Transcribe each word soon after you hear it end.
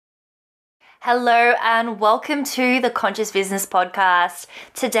Hello and welcome to the Conscious Business Podcast.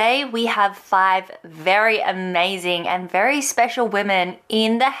 Today we have 5 very amazing and very special women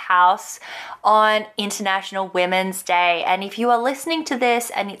in the house on International Women's Day. And if you are listening to this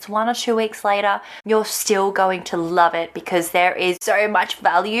and it's 1 or 2 weeks later, you're still going to love it because there is so much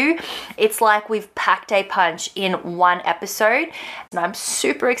value. It's like we've packed a punch in one episode and I'm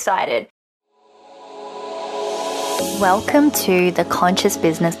super excited. Welcome to the Conscious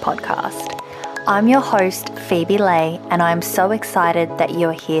Business Podcast. I'm your host, Phoebe Lay, and I'm so excited that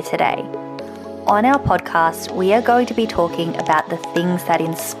you're here today. On our podcast, we are going to be talking about the things that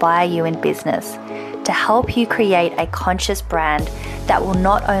inspire you in business to help you create a conscious brand that will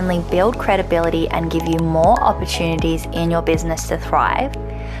not only build credibility and give you more opportunities in your business to thrive,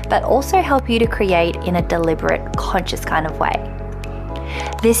 but also help you to create in a deliberate, conscious kind of way.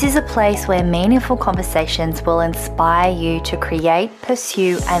 This is a place where meaningful conversations will inspire you to create,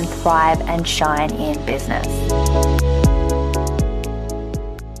 pursue, and thrive and shine in business.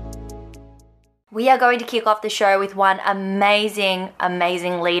 We are going to kick off the show with one amazing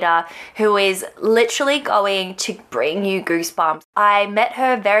leader who is literally going to bring you goosebumps. I met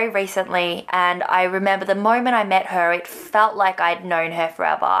her very recently and I remember the moment I met her, it felt like I'd known her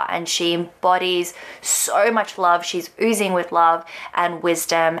forever, and she embodies so much love. She's oozing with love and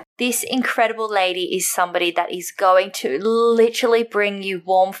wisdom. This incredible lady is somebody that is going to literally bring you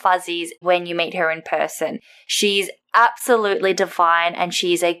warm fuzzies when you meet her in person. She's absolutely divine and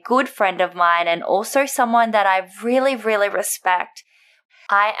she's a good friend of mine and also someone that I really respect.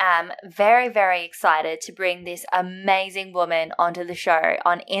 I am very excited to bring this amazing woman onto the show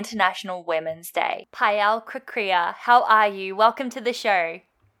on International Women's Day. Payal Kakria, how are you? Welcome to the show.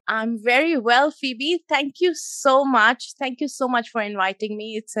 I'm very well, Phoebe. Thank you so much. Thank you so much for inviting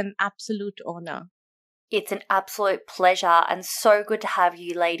me. It's an absolute honor. It's an absolute pleasure and so good to have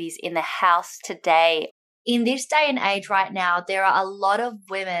you ladies in the house today. In this day and age right now, there are a lot of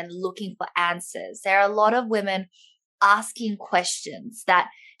women looking for answers. There are a lot of women asking questions that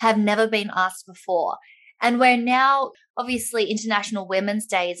have never been asked before. And we're now, obviously, International Women's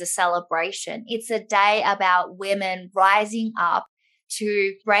Day is a celebration. It's a day about women rising up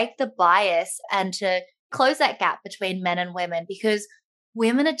to break the bias and to close that gap between men and women, because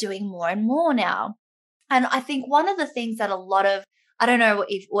women are doing more and more now. And I think one of the things that I don't know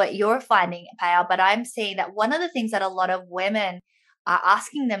what you're finding, Payal, but I'm seeing that one of the things that a lot of women are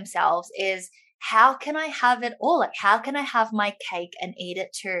asking themselves is, how can I have it all? Like, how can I have my cake and eat it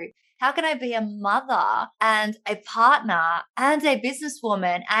too? How can I be a mother and a partner and a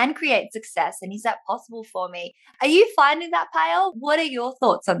businesswoman and create success? And is that possible for me? Are you finding that, Payal? What are your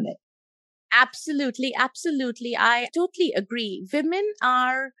thoughts on this? Absolutely. I totally agree. Women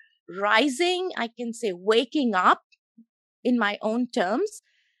are rising, I can say waking up in my own terms,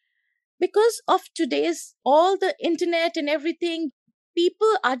 because of today's all the internet and everything.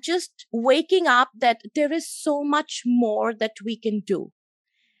 People are just waking up that there is so much more that we can do.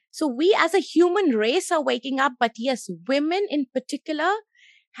 So we as a human race are waking up, but yes, women in particular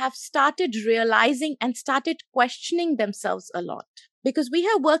have started realizing and started questioning themselves a lot, because we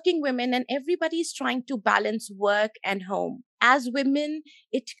have working women and everybody's trying to balance work and home. As women,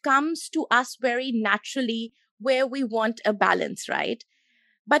 it comes to us very naturally where we want a balance, right?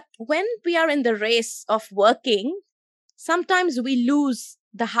 But when we are in the race of working, sometimes we lose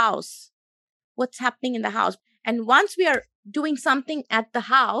the house, what's happening in the house. And once we are doing something at the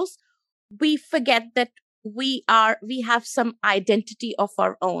house, we forget that we have some identity of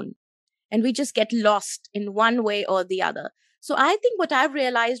our own, and we just get lost in one way or the other. So I think what I've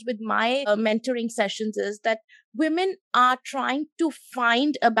realized with my mentoring sessions is that women are trying to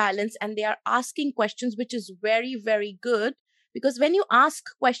find a balance and they are asking questions, which is very good, because when you ask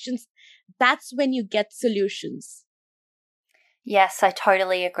questions, that's when you get solutions. Yes, I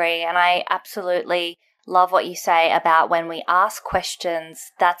totally agree. And I absolutely love what you say about when we ask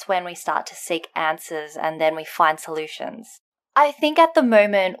questions, that's when we start to seek answers and then we find solutions. I think at the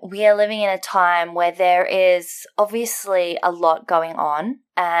moment we are living in a time where there is obviously a lot going on,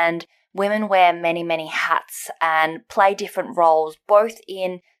 and women wear many hats and play different roles, both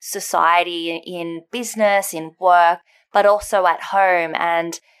in society, in business, in work, but also at home.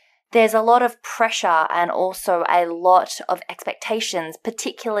 And there's a lot of pressure and also a lot of expectations,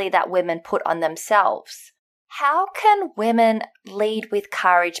 particularly that women put on themselves. How can women lead with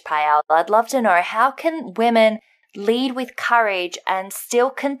courage, Payal? I'd love to know, how can women lead with courage and still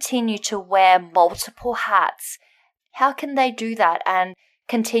continue to wear multiple hats? How can they do that and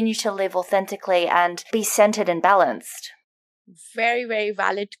continue to live authentically and be centered and balanced? Very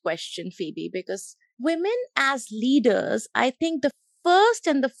valid question, Phoebe, because women as leaders, I think the first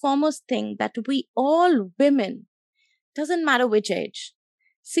and the foremost thing that we all women, doesn't matter which age,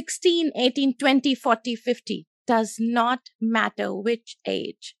 16, 18, 20, 40, 50, does not matter which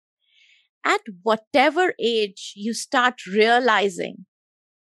age. At whatever age you start realizing,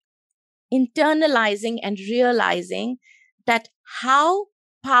 internalizing and realizing that how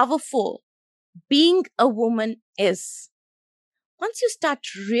powerful being a woman is. Once you start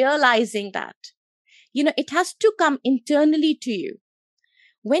realizing that, it has to come internally to you.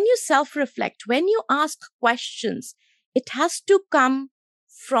 When you self-reflect, when you ask questions, it has to come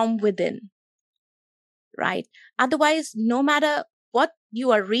from within, right? Otherwise, no matter what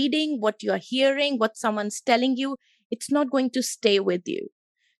you are reading, what you are hearing, what someone's telling you, it's not going to stay with you.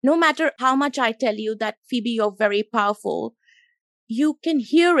 No matter how much I tell you that, Phoebe, you're very powerful, you can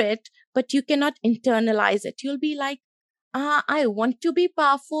hear it, but you cannot internalize it. You'll be like, I want to be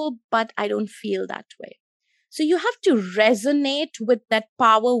powerful, but I don't feel that way. So you have to resonate with that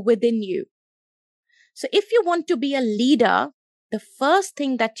power within you. So if you want to be a leader, the first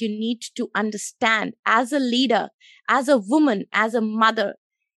thing that you need to understand as a leader, as a woman, as a mother,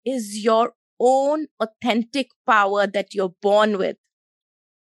 is your own authentic power that you're born with.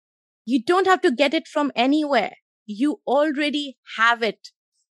 You don't have to get it from anywhere. You already have it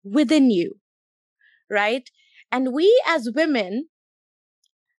within you, right? And we as women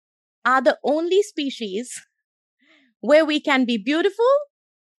are the only species where we can be beautiful,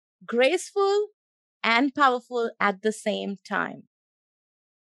 graceful, and powerful at the same time.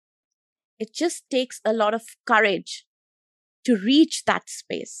 It just takes a lot of courage to reach that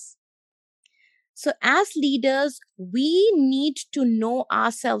space. So as leaders, we need to know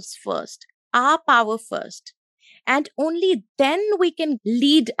ourselves first, our power first, and only then we can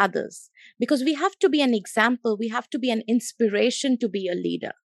lead others, because we have to be an example. We have to be an inspiration to be a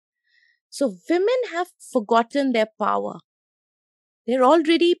leader. So women have forgotten their power. They're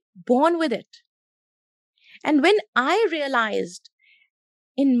already born with it. And when I realized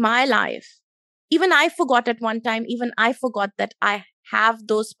in my life, even I forgot at one time, even I forgot that I have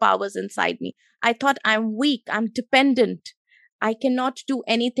those powers inside me. I thought I'm weak, I'm dependent, I cannot do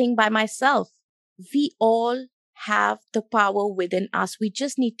anything by myself. We all have the power within us. We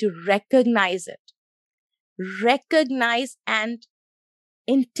just need to recognize it, recognize and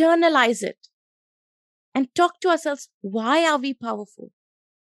internalize it, and talk to ourselves. Why are we powerful?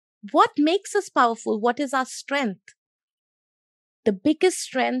 What makes us powerful? What is our strength? The biggest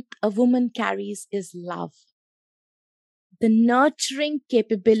strength a woman carries is love. The nurturing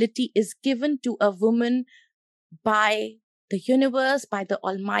capability is given to a woman by the universe, by the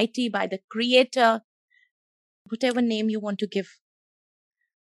Almighty, by the Creator, whatever name you want to give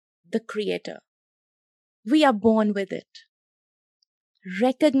the Creator. We are born with it.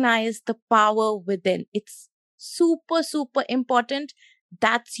 Recognize the power within. It's super, super important.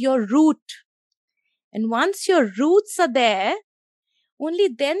 That's your root. And once your roots are there, only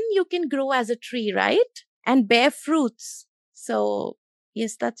then you can grow as a tree, right? And bear fruits. So,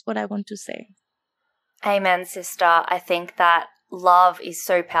 yes, that's what I want to say. Amen, sister. I think that love is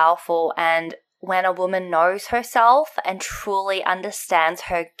so powerful, and when a woman knows herself and truly understands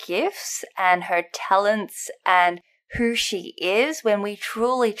her gifts and her talents and who she is, when we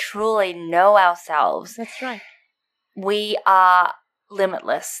truly, truly know ourselves, that's right, we are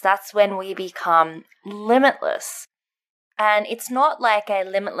limitless. That's when we become limitless. And it's not like a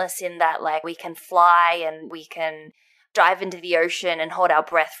limitless in that like we can fly and we can dive into the ocean and hold our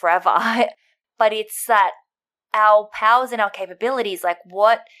breath forever. But it's that our powers and our capabilities, like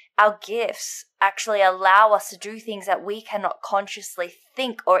what our gifts actually allow us to do things that we cannot consciously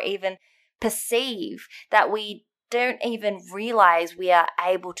think or even perceive, that we don't even realize we are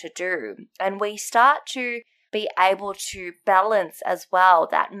able to do. And we start to be able to balance as well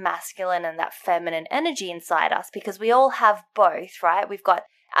that masculine and that feminine energy inside us, because we all have both, right? We've got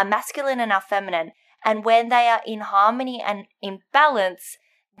our masculine and our feminine. And when they are in harmony and in balance,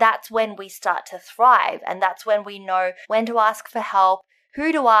 that's when we start to thrive. And that's when we know when to ask for help,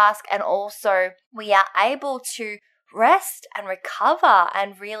 who to ask, and also we are able to rest and recover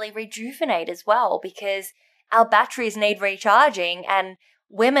and really rejuvenate as well, because our batteries need recharging. And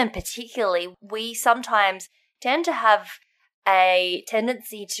women particularly, we sometimes tend to have a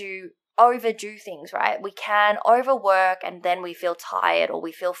tendency to overdo things, right? We can overwork and then we feel tired or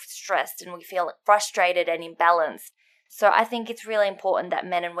we feel stressed and we feel frustrated and imbalanced. So I think it's really important that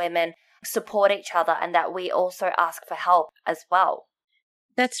men and women support each other and that we also ask for help as well.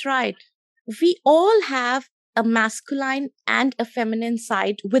 That's right. We all have a masculine and a feminine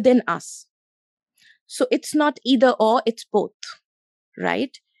side within us. So it's not either or, it's both,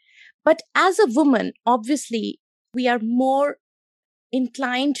 right? But as a woman, obviously, we are more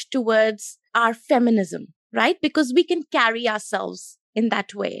inclined towards our feminism, right? Because we can carry ourselves in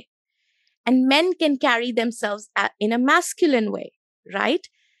that way. And men can carry themselves in a masculine way, right?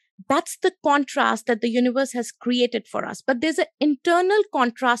 That's the contrast that the universe has created for us. But there's an internal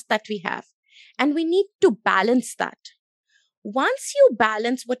contrast that we have, and we need to balance that. Once you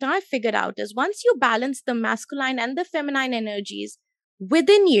balance, what I figured out is once you balance the masculine and the feminine energies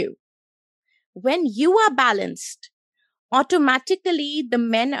within you, when you are balanced, automatically the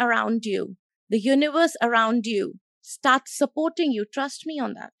men around you, the universe around you starts supporting you. Trust me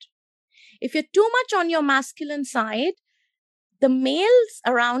on that. If you're too much on your masculine side, the males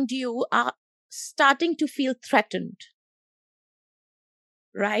around you are starting to feel threatened,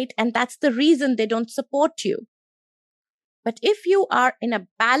 right? And that's the reason they don't support you. But if you are in a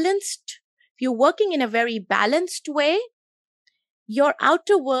balanced, if you're working in a very balanced way, your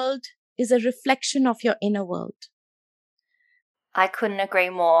outer world is a reflection of your inner world. I couldn't agree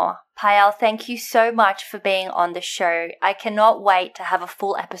more. Payal, thank you so much for being on the show. I cannot wait to have a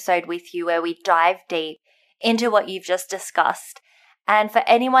full episode with you where we dive deep into what you've just discussed. And for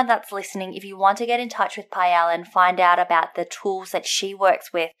anyone that's listening, if you want to get in touch with Payal and find out about the tools that she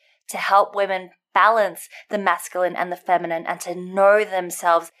works with to help women balance the masculine and the feminine and to know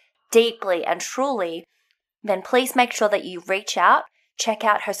themselves deeply and truly, then please make sure that you reach out, check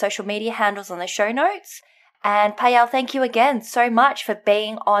out her social media handles on the show notes. And Payal, thank you again so much for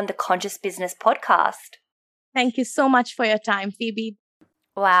being on the Conscious Business podcast. Thank you so much for your time, Phoebe.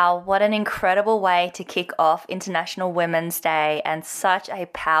 Wow, what an incredible way to kick off International Women's Day and such a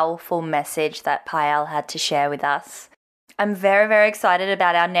powerful message that Payal had to share with us. I'm very, very excited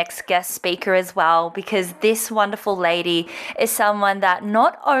about our next guest speaker as well, because this wonderful lady is someone that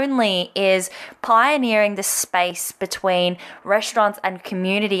not only is pioneering the space between restaurants and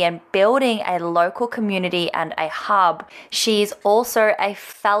community and building a local community and a hub, she's also a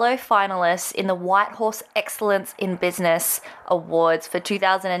fellow finalist in the White Horse Excellence in Business Awards for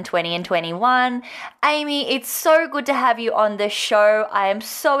 2020 and 21. Amy, it's so good to have you on the show. I am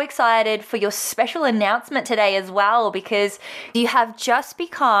so excited for your special announcement today as well, because you have just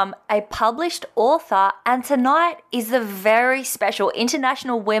become a published author, and tonight is the very special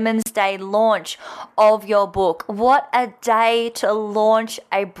International Women's Day launch of your book. What a day to launch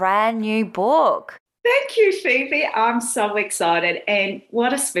a brand new book. Thank you, Phoebe. I'm so excited. And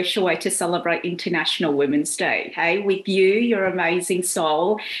what a special way to celebrate International Women's Day, hey, with you, your amazing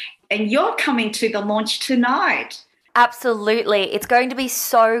soul. And you're coming to the launch tonight. Absolutely. It's going to be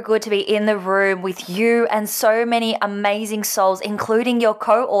so good to be in the room with you and so many amazing souls, including your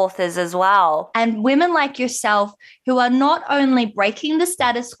co-authors as well. And women like yourself who are not only breaking the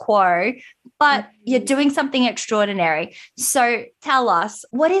status quo, but you're doing something extraordinary. So tell us,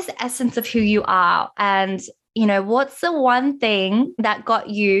 what is the essence of who you are? And what's the one thing that got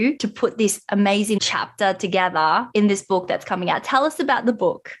you to put this amazing chapter together in this book that's coming out? Tell us about the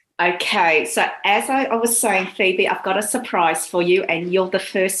book. Okay, so as I was saying, Phoebe, I've got a surprise for you, and you're the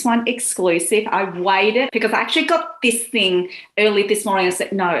first one exclusive. I waited because I actually got this thing early this morning. I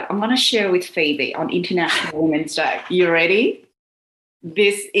said, no, I'm going to share it with Phoebe on International Women's Day. You ready?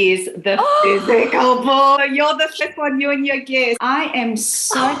 This is the physical book. You're the first one, you and your guest. I am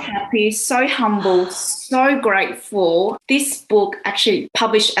so happy, so humble, so grateful. This book actually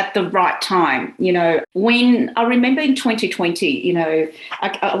published at the right time. When I remember in 2020,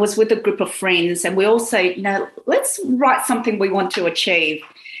 I was with a group of friends and we all say, let's write something we want to achieve.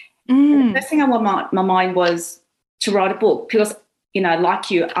 The first thing on my mind was to write a book because like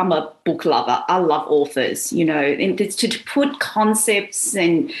you, I'm a book lover. I love authors, and to put concepts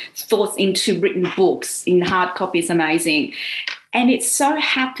and thoughts into written books in hard copy is amazing. And it so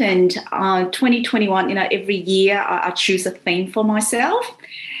happened 2021, every year I choose a theme for myself,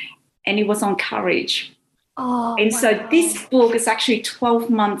 and it was on courage. So this book is actually 12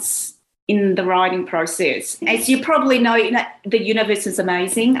 months in the writing process. As you probably know, the universe is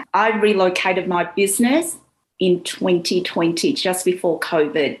amazing. I relocated my business in 2020, just before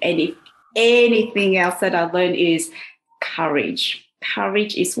COVID. And if anything else that I learned is courage.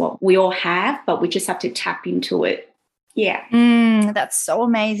 Courage is what we all have, but we just have to tap into it. Yeah. That's so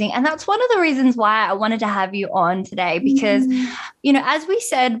amazing. And that's one of the reasons why I wanted to have you on today, because, as we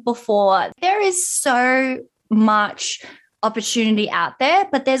said before, there is so much opportunity out there,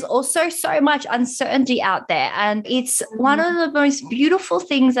 but there's also so much uncertainty out there. And it's one of the most beautiful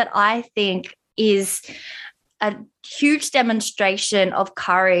things that I think is a huge demonstration of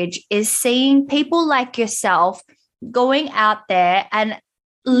courage is seeing people like yourself going out there and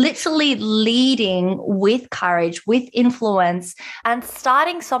literally leading with courage, with influence, and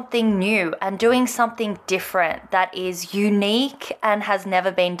starting something new and doing something different that is unique and has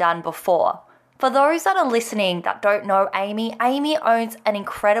never been done before. For those that are listening that don't know Amy, Amy owns an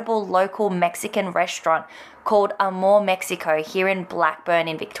incredible local Mexican restaurant called Amor Mexico here in Blackburn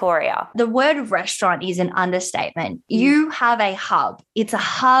in Victoria. The word restaurant is an understatement. You have a hub. It's a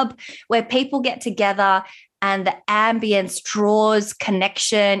hub where people get together and the ambience draws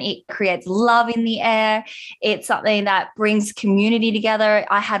connection. It creates love in the air. It's something that brings community together.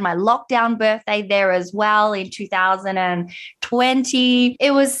 I had my lockdown birthday there as well in 2020.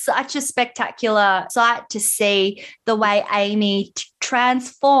 It was such a spectacular sight to see the way Amy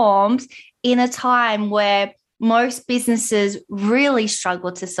transformed in a time where most businesses really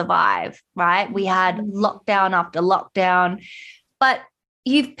struggled to survive, right? We had lockdown after lockdown, but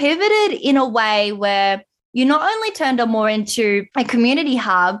you've pivoted in a way where you not only turned Amor into a community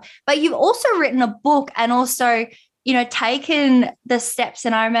hub, but you've also written a book and also, taken the steps.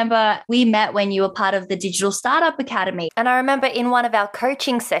 And I remember we met when you were part of the Digital Startup Academy. And I remember in one of our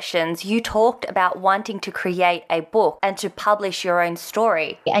coaching sessions, you talked about wanting to create a book and to publish your own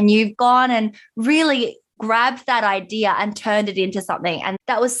story. And you've gone and really grabbed that idea and turned it into something. And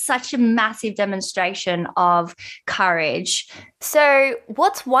that was such a massive demonstration of courage. So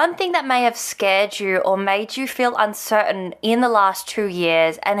what's one thing that may have scared you or made you feel uncertain in the last 2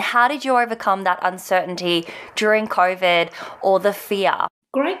 years? And how did you overcome that uncertainty during COVID or the fear?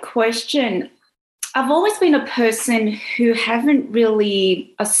 Great question. I've always been a person who haven't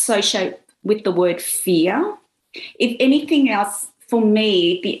really associated with the word fear. If anything else, for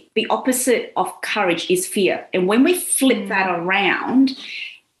me, the opposite of courage is fear. And when we flip that around,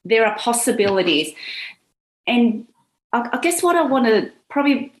 there are possibilities. And I guess what I want to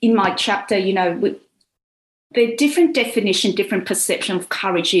probably in my chapter, the different definition, different perception of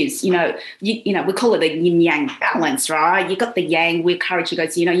courage is, we call it the yin-yang balance, right? You got the yang where courage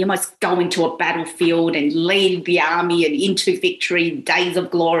goes, you must go into a battlefield and lead the army and into victory, days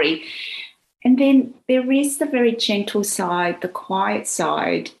of glory. And then there is the very gentle side, the quiet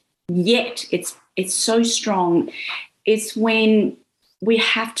side, yet it's so strong. It's when we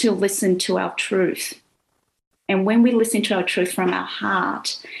have to listen to our truth. And when we listen to our truth from our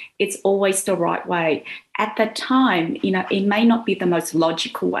heart, it's always the right way. At the time, it may not be the most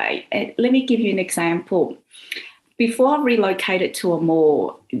logical way. Let me give you an example. Before I relocated to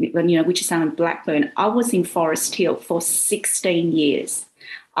Amor, which is down in Blackburn, I was in Forest Hill for 16 years.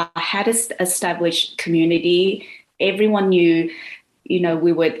 I had established community. Everyone knew,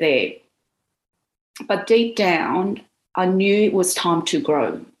 we were there. But deep down, I knew it was time to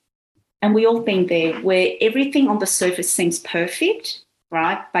grow. And we all been there where everything on the surface seems perfect,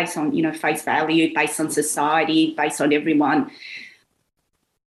 right? Based on, face value, based on society, based on everyone.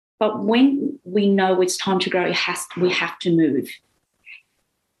 But when we know it's time to grow, we have to move.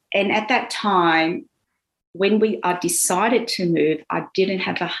 And at that time, when I decided to move, I didn't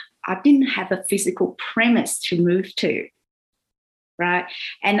have a physical premise to move to, right?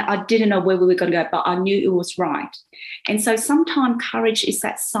 And I didn't know where we were going to go, but I knew it was right. And so sometimes courage is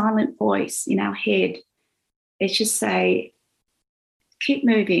that silent voice in our head. It's just say, keep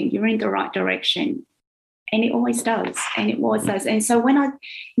moving, you're in the right direction. And it always does, and it always does. And so when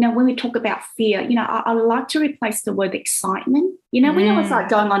we talk about fear, I like to replace the word excitement. When it was like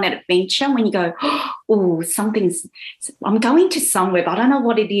going on an adventure, when you go, oh, I'm going to somewhere, but I don't know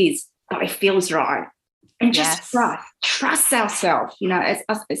what it is, but it feels right. And just trust ourselves. As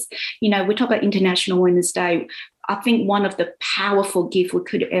we talk about International Women's Day. I think one of the powerful gifts we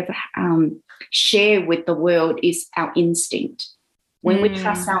could ever share with the world is our instinct. When we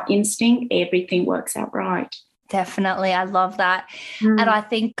trust our instinct, everything works out right. Definitely. I love that. And I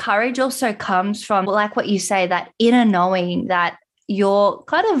think courage also comes from, like what you say, that inner knowing that you're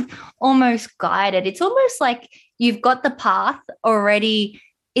kind of almost guided. It's almost like you've got the path already.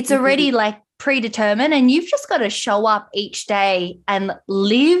 It's already like predetermined, and you've just got to show up each day and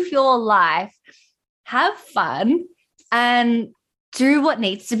live your life, have fun, and do what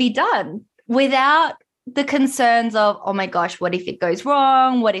needs to be done without the concerns of, oh my gosh, what if it goes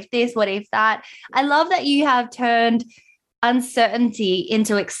wrong? What if this? What if that? I love that you have turned uncertainty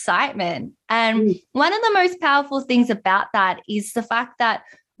into excitement. And one of the most powerful things about that is the fact that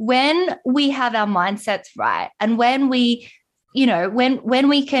when we have our mindsets right, and when we, when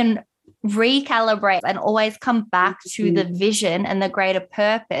we can recalibrate and always come back to the vision and the greater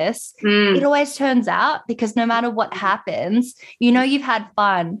purpose, it always turns out, because no matter what happens, you've had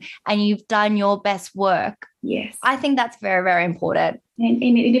fun and you've done your best work. Yes. I think that's very, very important. And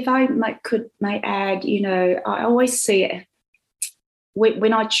if I may add, I always see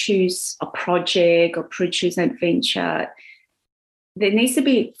when I choose a project or choose an adventure, there needs to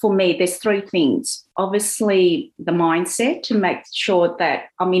be, for me, there's three things. Obviously, the mindset to make sure that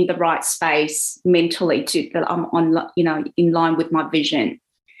I'm in the right space mentally, that I'm on, in line with my vision.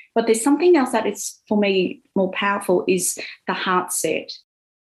 But there's something else that is, for me, more powerful is the heart set,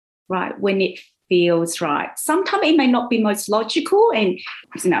 right? When it feels right. Sometimes it may not be most logical, and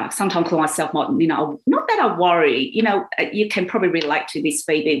sometimes I myself might, not that I worry. You can probably relate to this,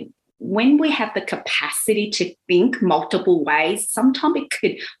 Phoebe. When we have the capacity to think multiple ways, sometimes it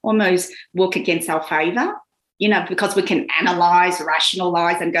could almost work against our favour, because we can analyse,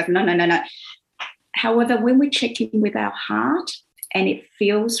 rationalise, and go, no. However, when we check in with our heart and it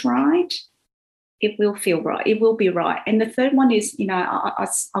feels right, it will feel right. It will be right. And the third one is,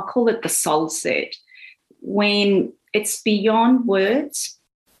 I call it the soul set. When it's beyond words,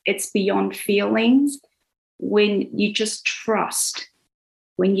 it's beyond feelings, when you just trust,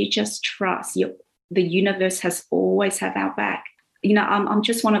 the universe has always have our back. I'm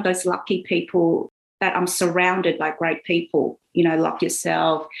just one of those lucky people that I'm surrounded by great people, like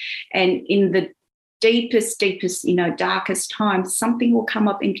yourself. And in the deepest, darkest times, something will come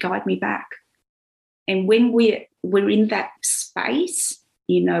up and guide me back. And when we're in that space,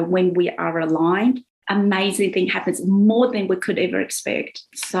 when we are aligned, amazing thing happens, more than we could ever expect.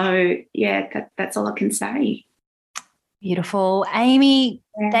 So, yeah, that's all I can say. Beautiful. Amy,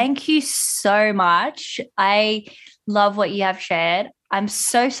 Thank you so much. I love what you have shared. I'm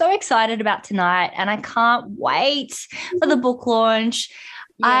so excited about tonight, and I can't wait for the book launch.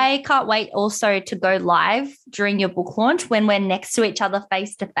 Yeah. I can't wait also to go live during your book launch when we're next to each other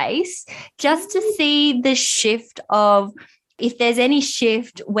face to face, just to see the shift of, if there's any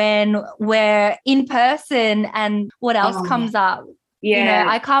shift when we're in person and what else comes up. Yeah.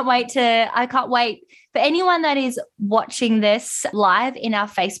 I can't wait for anyone that is watching this live in our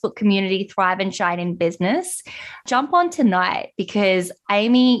Facebook community, Thrive and Shine in Business. Jump on tonight, because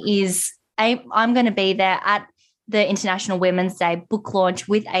I'm going to be there at the International Women's Day book launch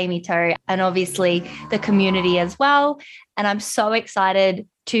with Amy To, and obviously the community as well. And I'm so excited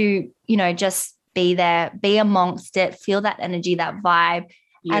to, just be there, be amongst it, feel that energy, that vibe,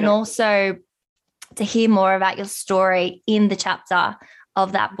 and also to hear more about your story in the chapter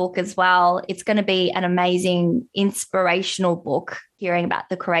of that book as well. It's going to be an amazing, inspirational book, hearing about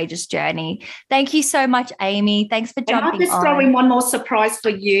the courageous journey. Thank you so much, Amy. Thanks for jumping on. I'll just throw in one more surprise for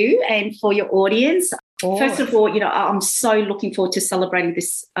you and for your audience. First of all, I'm so looking forward to celebrating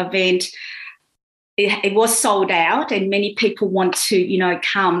this event. It was sold out, and many people want to,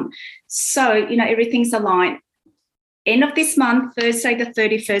 come. So, everything's aligned. End of this month, Thursday, the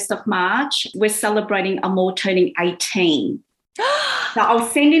 31st of March, we're celebrating Amor turning 18. So I'll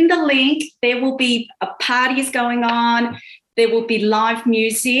send in the link. There will be parties going on. There will be live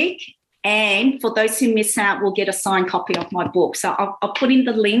music. And for those who miss out, we'll get a signed copy of my book. So I'll put in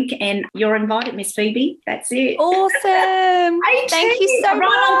the link, and you're invited, Miss Phoebe. That's it. Awesome. Thank you so much.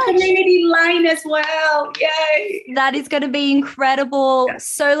 On Community Lane as well. Yay. That is going to be incredible. Yeah.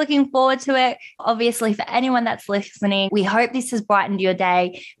 So looking forward to it. Obviously, for anyone that's listening, we hope this has brightened your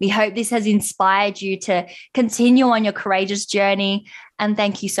day. We hope this has inspired you to continue on your courageous journey. And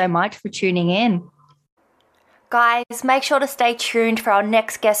thank you so much for tuning in. Guys, make sure to stay tuned for our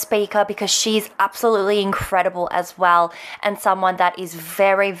next guest speaker, because she's absolutely incredible as well, and someone that is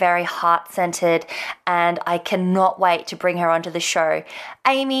very, very heart-centered, and I cannot wait to bring her onto the show.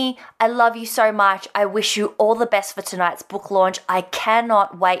 Amy, I love you so much. I wish you all the best for tonight's book launch. I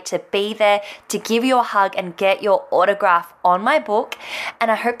cannot wait to be there, to give you a hug and get your autograph on my book, and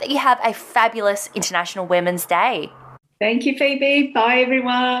I hope that you have a fabulous International Women's Day. Thank you, Phoebe. Bye,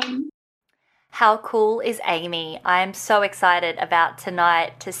 everyone. How cool is Amy? I'm so excited about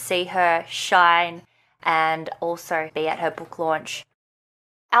tonight to see her shine and also be at her book launch.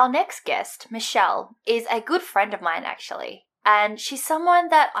 Our next guest, Michelle, is a good friend of mine, actually. And she's someone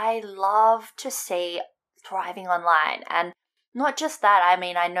that I love to see thriving online. And not just that,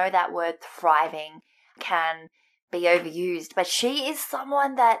 I know that word thriving can be overused, but she is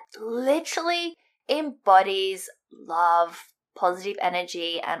someone that literally embodies love, positive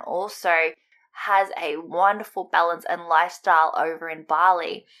energy, and also has a wonderful balance and lifestyle over in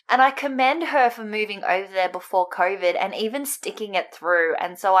Bali. And I commend her for moving over there before COVID and even sticking it through.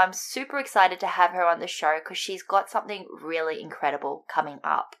 And so I'm super excited to have her on the show, because she's got something really incredible coming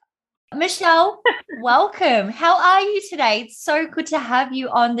up. Michelle, welcome. How are you today? It's so good to have you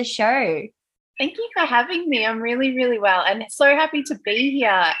on the show. Thank you for having me. I'm really, really well, and so happy to be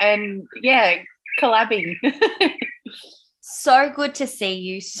here and collabing. so good to see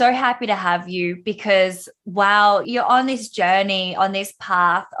you. So happy to have you because, wow, you're on this journey, on this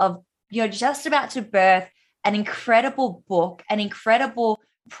path of you're just about to birth an incredible book, an incredible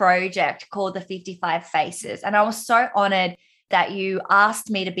project called The 55 Faces. And I was so honored that you asked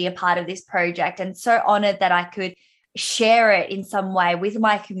me to be a part of this project and so honored that I could share it in some way with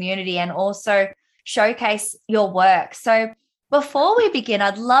my community and also showcase your work. So before we begin,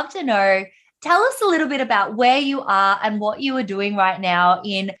 I'd love to know, tell us a little bit about where you are and what you are doing right now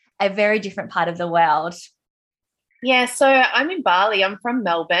in a very different part of the world. Yeah, so I'm in Bali. I'm from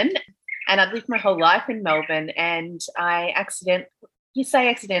Melbourne and I've lived my whole life in Melbourne, and you say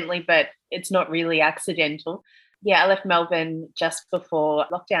accidentally, but it's not really accidental. Yeah, I left Melbourne just before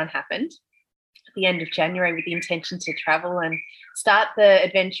lockdown happened at the end of January with the intention to travel and start the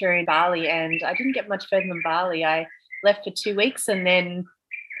adventure in Bali. And I didn't get much further than Bali. I left for 2 weeks and then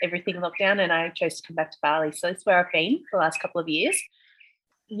everything locked down and I chose to come back to Bali. So that's where I've been for the last couple of years.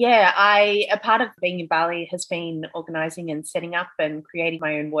 Yeah, a part of being in Bali has been organising and setting up and creating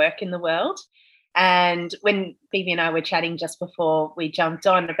my own work in the world. And when Phoebe and I were chatting just before we jumped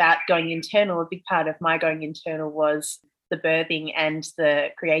on about going internal, a big part of my going internal was the birthing and the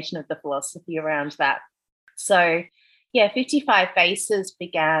creation of the philosophy around that. So, yeah, 55 Faces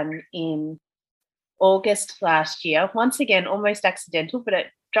began in August last year. Once again, almost accidental, but it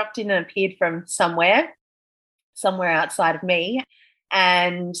dropped in and appeared from somewhere outside of me.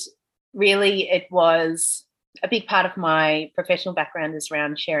 And really it was a big part of my professional background is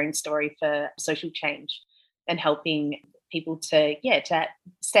around sharing story for social change and helping people to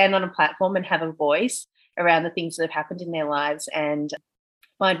stand on a platform and have a voice around the things that have happened in their lives and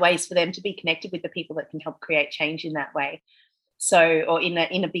find ways for them to be connected with the people that can help create change in that way. So, or in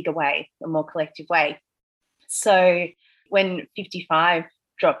a bigger way, a more collective way. So when 55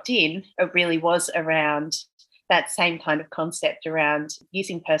 dropped in, it really was around that same kind of concept around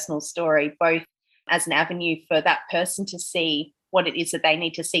using personal story, both as an avenue for that person to see what it is that they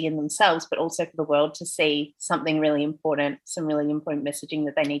need to see in themselves, but also for the world to see something really important, some really important messaging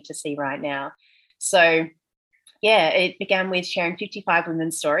that they need to see right now. So, yeah, it began with sharing 55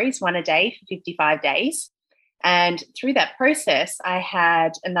 women's stories, one a day for 55 days. And through that process, I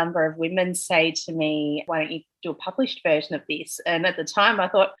had a number of women say to me, why don't you do a published version of this? And at the time I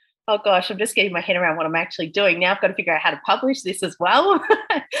thought, oh gosh, I'm just getting my head around what I'm actually doing. Now I've got to figure out how to publish this as well.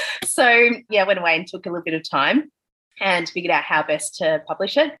 So yeah, I went away and took a little bit of time and figured out how best to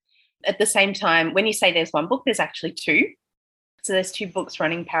publish it. At the same time, when you say there's one book, there's actually two. So there's two books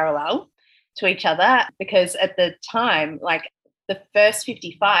running parallel to each other because at the time, like the first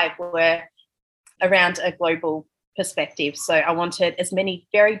 55 were around a global perspective. So I wanted as many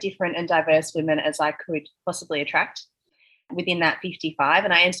very different and diverse women as I could possibly attract within that 55.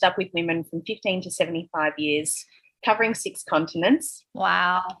 And I ended up with women from 15 to 75 years covering 6 continents.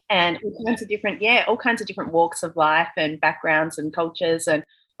 Wow. And all kinds of different walks of life and backgrounds and cultures and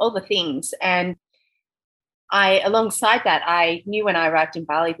all the things. And alongside that, I knew when I arrived in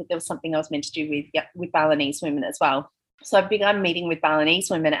Bali that there was something I was meant to do with Balinese women as well. So I began meeting with Balinese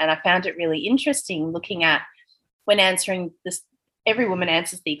women and I found it really interesting looking at when answering this, every woman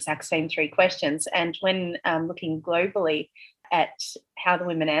answers the exact same 3 questions. And when looking globally at how the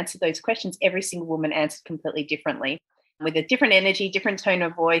women answered those questions, every single woman answered completely differently with a different energy, different tone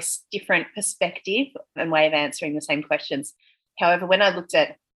of voice, different perspective and way of answering the same questions. However, when I looked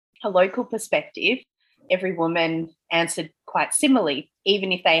at a local perspective, every woman answered quite similarly,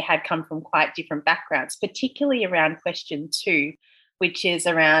 even if they had come from quite different backgrounds, particularly around question 2, which is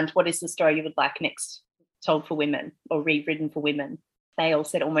around what is the story you would like next told for women or rewritten for women. They all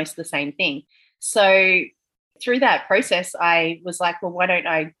said almost the same thing. So through that process, I was like, well, why don't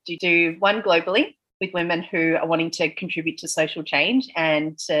I do one globally with women who are wanting to contribute to social change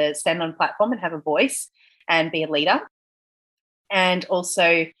and to stand on a platform and have a voice and be a leader, and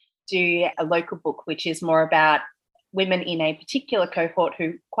also do a local book, which is more about women in a particular cohort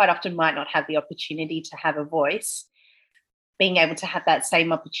who quite often might not have the opportunity to have a voice, being able to have that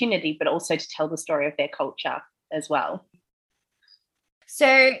same opportunity, but also to tell the story of their culture as well.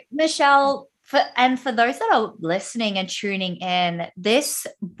 So, Michelle, for those that are listening and tuning in, this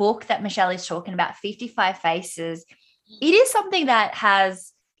book that Michelle is talking about, 55 Faces, it is something that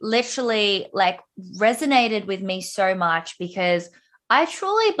has literally resonated with me so much because I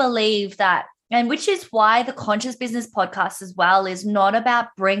truly believe that, and which is why the Conscious Business podcast as well is not about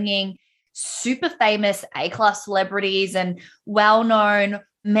bringing super famous A-class celebrities and well-known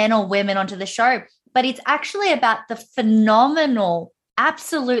men or women onto the show, but it's actually about the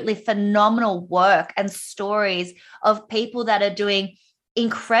absolutely phenomenal work and stories of people that are doing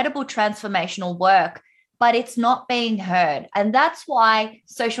incredible transformational work, but it's not being heard. And that's why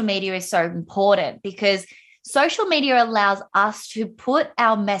social media is so important, because social media allows us to put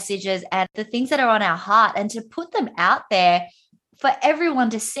our messages and the things that are on our heart and to put them out there for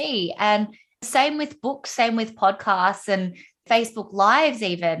everyone to see. And same with books, same with podcasts and Facebook Lives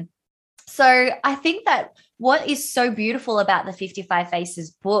even. So I think that what is so beautiful about the 55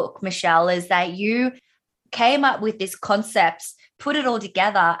 Faces book, Michelle, is that you came up with this concept, put it all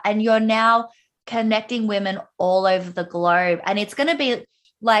together, and you're now connecting women all over the globe. And it's going to be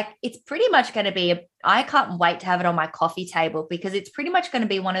like, it's pretty much going to be, I can't wait to have it on my coffee table, because it's pretty much going to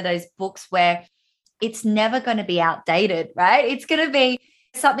be one of those books where it's never going to be outdated, right? It's going to be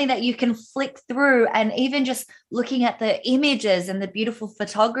something that you can flick through, and even just looking at the images and the beautiful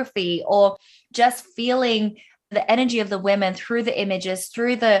photography, or just feeling the energy of the women through the images,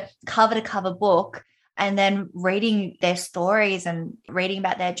 through the cover to cover book, and then reading their stories and reading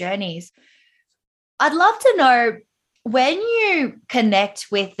about their journeys. I'd love to know, when you connect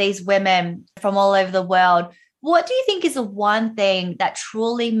with these women from all over the world, what do you think is the one thing that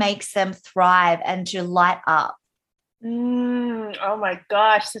truly makes them thrive and to light up? Oh my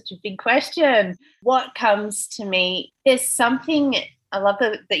gosh, such a big question. What comes to me? There's something, I love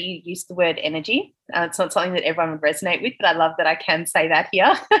that you use the word energy. It's not something that everyone would resonate with, but I love that I can say that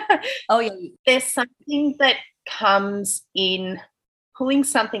here. Oh, yeah. There's something that comes in pulling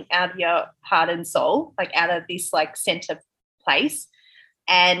something out of your heart and soul, like out of this like center place,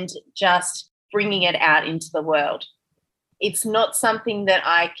 and just bringing it out into the world. It's not something that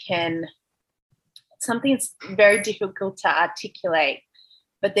something that's very difficult to articulate,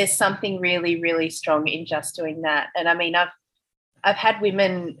 but there's something really, really strong in just doing that. And I mean, I've had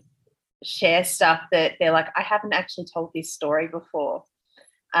women share stuff that they're like, I haven't actually told this story before.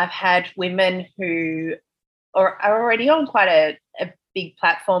 I've had women who are already on quite a big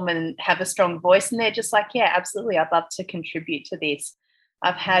platform and have a strong voice, and they're just like, yeah, absolutely, I'd love to contribute to this.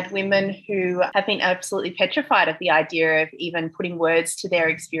 I've had women who have been absolutely petrified of the idea of even putting words to their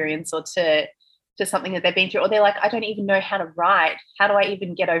experience or to something that they've been through, or they're like, I don't even know how to write. How do I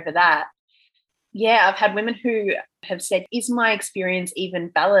even get over that? Yeah, I've had women who have said, is my experience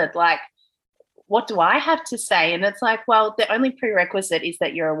even valid? Like, what do I have to say? And it's like, well, the only prerequisite is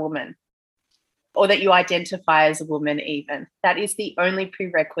that you're a woman, or that you identify as a woman even. That is the only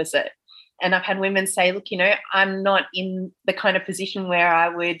prerequisite. And I've had women say, look, I'm not in the kind of position where I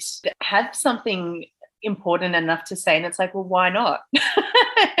would have something important enough to say. And it's like, well, why not?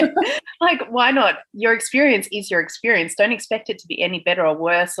 Like, why not? Your experience is your experience. Don't expect it to be any better or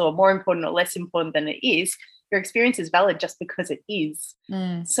worse or more important or less important than it is. Your experience is valid just because it is.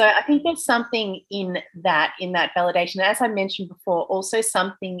 So I think there's something in that validation. As I mentioned before, also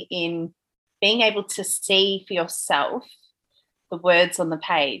something in being able to see for yourself the words on the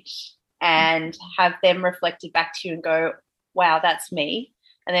page and have them reflected back to you and go, wow, that's me.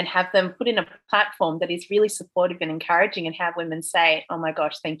 And then have them put in a platform that is really supportive and encouraging, and have women say, oh my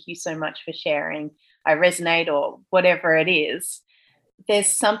gosh, thank you so much for sharing. I resonate, or whatever it is. There's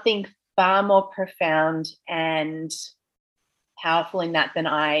something far more profound and powerful in that than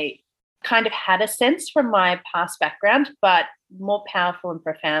I kind of had a sense from my past background, but more powerful and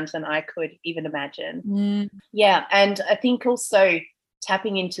profound than I could even imagine. Yeah. And I think also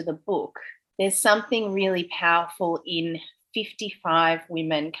tapping into the book, there's something really powerful in 55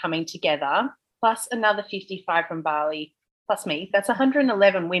 women coming together, plus another 55 from Bali, plus me. That's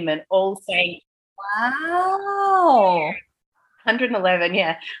 111 women all saying, wow. 111,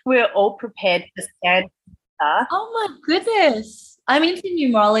 yeah. We're all prepared to stand together. Oh my goodness. I'm into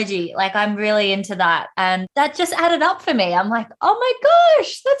numerology. Like, I'm really into that. And that just added up for me. I'm like, oh my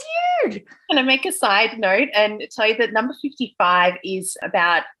gosh, that's huge. Can I make a side note and tell you that number 55 is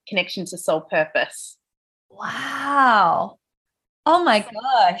about connection to soul purpose? Wow. Oh my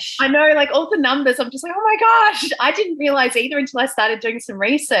gosh. I know, like all the numbers, I'm just like, oh my gosh, I didn't realize either until I started doing some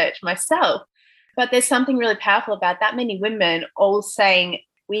research myself. But there's something really powerful about that many women all saying,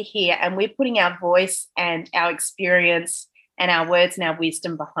 we're here and we're putting our voice and our experience and our words and our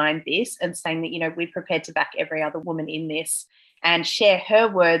wisdom behind this, and saying that, we're prepared to back every other woman in this and share her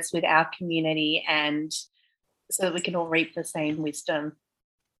words with our community, and so that we can all reap the same wisdom.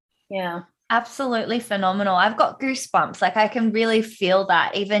 Yeah. Absolutely phenomenal. I've got goosebumps. Like, I can really feel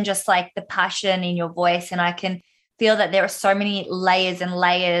that, even just like the passion in your voice. And I can feel that there are so many layers and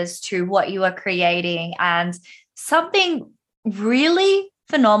layers to what you are creating. And something really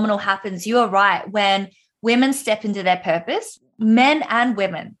phenomenal happens. You are right. When women step into their purpose, men and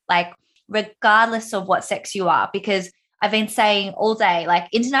women, like regardless of what sex you are, because I've been saying all day, like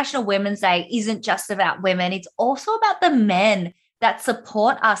International Women's Day isn't just about women. It's also about the men that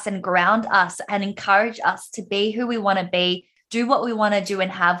support us and ground us and encourage us to be who we want to be, do what we want to do,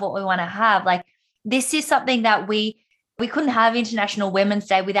 and have what we want to have. Like, this is something that we couldn't have International Women's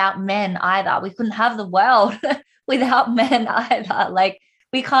Day without men either. We couldn't have the world without men either. Like,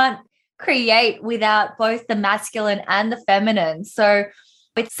 we can't create without both the masculine and the feminine. So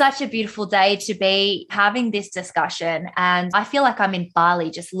it's such a beautiful day to be having this discussion. And I feel like I'm in Bali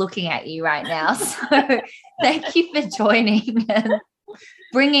just looking at you right now. So thank you for joining and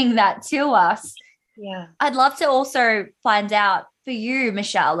bringing that to us. Yeah. I'd love to also find out for you,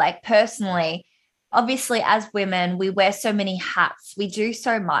 Michelle, like personally, obviously as women, we wear so many hats, we do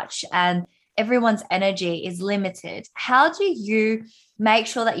so much, and everyone's energy is limited. How do you make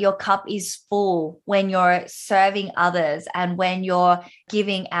sure that your cup is full when you're serving others and when you're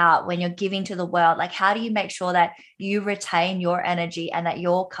giving out, when you're giving to the world? Like, how do you make sure that you retain your energy and that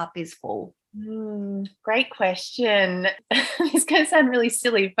your cup is full? Great question. It's going to sound really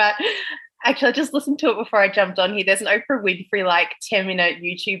silly, but actually, I just listened to it before I jumped on here. There's an Oprah Winfrey 10-minute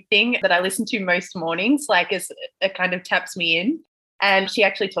YouTube thing that I listen to most mornings, it kind of taps me in. And she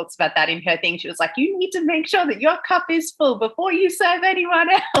actually talks about that in her thing. She was like, you need to make sure that your cup is full before you serve anyone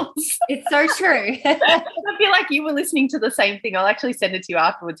else. It's so true. I feel like you were listening to the same thing. I'll actually send it to you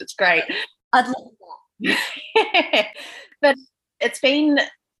afterwards. It's great. I'd love that. But it's been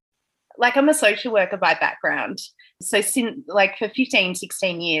I'm a social worker by background. So since for 15,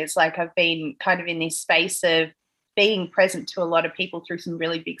 16 years, I've been kind of in this space of being present to a lot of people through some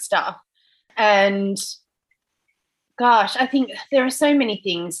really big stuff. And gosh, I think there are so many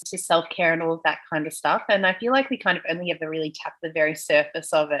things to self-care and all of that kind of stuff. And I feel like we kind of only ever really tap the very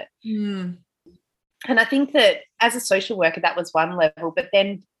surface of it. Mm. And I think that as a social worker, that was one level. But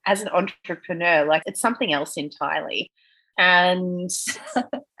then as an entrepreneur, it's something else entirely. And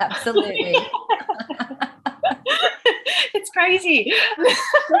absolutely. It's crazy.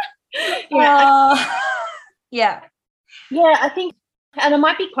 Yeah. Yeah, I think, and I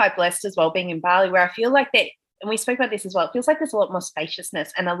might be quite blessed as well being in Bali, where I feel like that, and we spoke about this as well, it feels like there's a lot more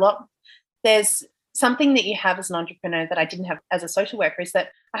spaciousness and there's something that you have as an entrepreneur that I didn't have as a social worker, is that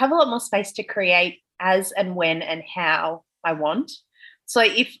I have a lot more space to create as and when and how I want. So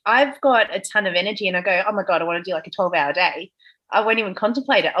if I've got a ton of energy and I go, oh my God, I want to do a 12-hour day, I won't even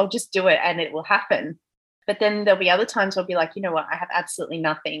contemplate it. I'll just do it and it will happen. But then there'll be other times I'll be like, you know what, I have absolutely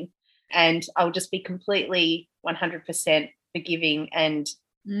nothing. And I'll just be completely 100% forgiving and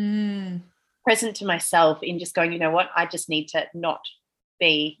present to myself in just going, you know what, I just need to not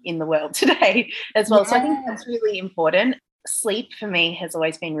be in the world today as well. Yeah. So I think that's really important. Sleep for me has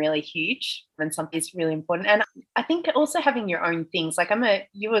always been really huge and something is really important. And I think also having your own things,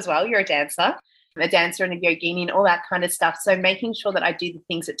 you as well, you're a dancer and a yogini and all that kind of stuff. So making sure that I do the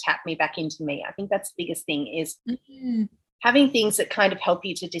things that tap me back into me. I think that's the biggest thing is having things that kind of help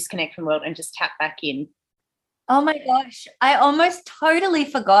you to disconnect from the world and just tap back in. Oh my gosh. I almost totally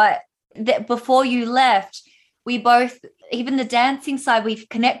forgot that before you left, we both, even the dancing side, we've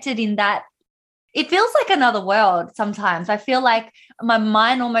connected in that it feels like another world sometimes. I feel like my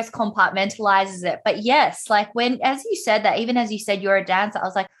mind almost compartmentalizes it. But yes, as you said that, even as you said you're a dancer, I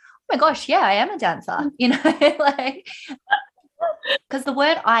was like, oh my gosh, yeah, I am a dancer, because the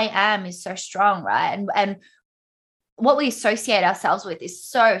word I am is so strong, right? And what we associate ourselves with is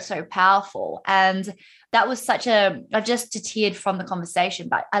so, so powerful. And that was I just teared from the conversation,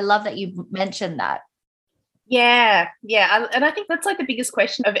 but I love that you mentioned that. Yeah. And I think that's the biggest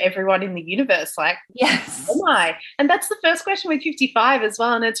question of everyone in the universe. Yes. Who am I? And that's the first question with 55 as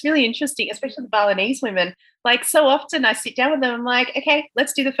well. And it's really interesting, especially the Balinese women. So often I sit down with them, I'm like, okay,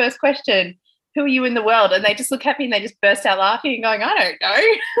 let's do the first question. Who are you in the world? And they just look at me and they just burst out laughing and going, I don't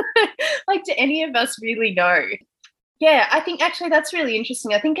know. Do any of us really know? Yeah, I think actually that's really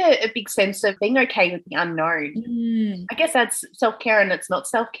interesting. I think a big sense of being okay with the unknown. I guess that's self-care and it's not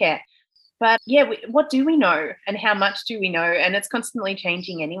self-care. But yeah, what do we know and how much do we know? And it's constantly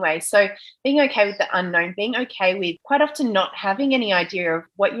changing anyway. So being okay with the unknown, being okay with quite often not having any idea of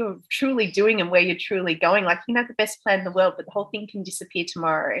what you're truly doing and where you're truly going. You can have the best plan in the world, but the whole thing can disappear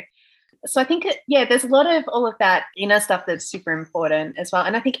tomorrow. So I think, there's a lot of all of that inner stuff that's super important as well.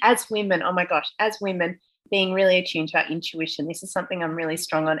 And I think as women, oh my gosh, as women, being really attuned to our intuition, this is something I'm really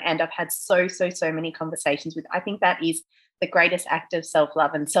strong on. And I've had so many conversations with. I think that is the greatest act of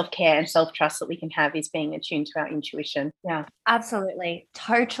self-love and self-care and self-trust that we can have, is being attuned to our intuition. Yeah. Absolutely.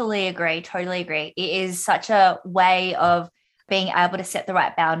 Totally agree. It is such a way of being able to set the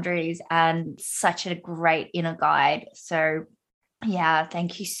right boundaries and such a great inner guide. So yeah,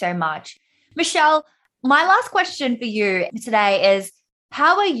 thank you so much. Michelle, my last question for you today is,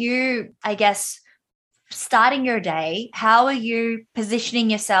 how are you, I guess, starting your day? How are you positioning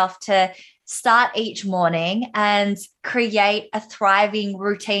yourself to start each morning and create a thriving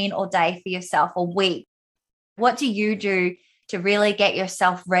routine or day for yourself or week? What do you do to really get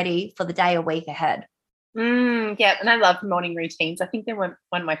yourself ready for the day or week ahead? Yeah, and I love morning routines. I think they're one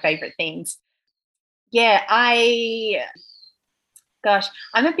of my favorite things. Yeah, I'm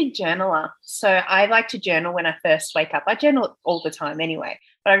a big journaler. So I like to journal when I first wake up. I journal all the time anyway,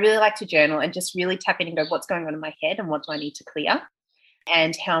 but I really like to journal and just really tap in and go, what's going on in my head and what do I need to clear?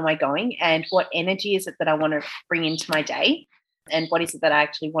 And how am I going? And what energy is it that I want to bring into my day? And what is it that I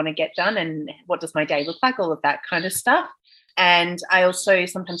actually want to get done? And what does my day look like? All of that kind of stuff. And I also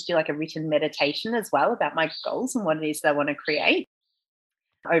sometimes do like a written meditation as well about my goals and what it is that I want to create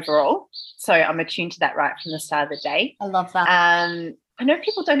overall. So I'm attuned to that right from the start of the day. I love that. I know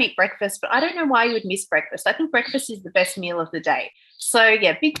people don't eat breakfast, but I don't know why you would miss breakfast. I think breakfast is the best meal of the day. So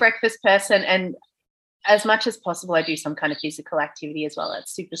yeah, big breakfast person. And as much as possible, I do some kind of physical activity as well.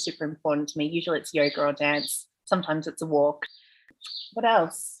 That's super, super important to me. Usually it's yoga or dance. Sometimes it's a walk. What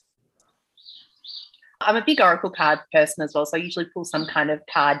else? I'm a big oracle card person as well. So I usually pull some kind of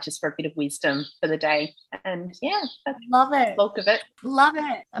card just for a bit of wisdom for the day. And yeah, that's Love it. the bulk of it. Love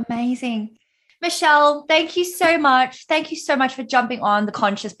it. Amazing. Michelle, thank you so much. Thank you so much for jumping on the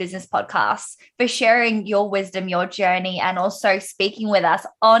Conscious Business Podcast, for sharing your wisdom, your journey, and also speaking with us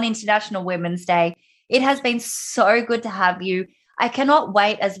on International Women's Day. It has been so good to have you. I cannot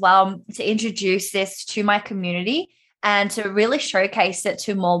wait as well to introduce this to my community and to really showcase it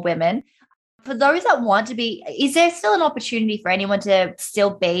to more women. For those that want to be, is there still an opportunity for anyone to still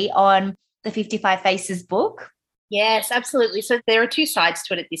be on the 55 Faces book? Yes, absolutely. So there are two sides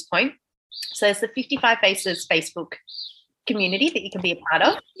to it at this point. So there's the 55 Faces Facebook community that you can be a part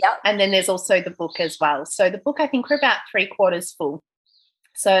of. Yeah. And then there's also the book as well. So the book, I think we're about 3/4 full.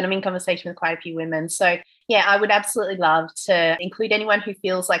 So, and I'm in conversation with quite a few women. So yeah, I would absolutely love to include anyone who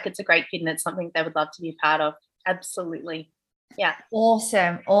feels like it's a great fit and it's something they would love to be a part of. Absolutely. Yeah.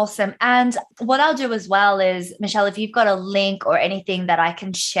 Awesome. Awesome. And what I'll do as well is, Michelle, if you've got a link or anything that I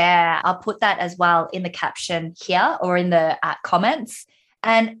can share, I'll put that as well in the caption here or in the comments.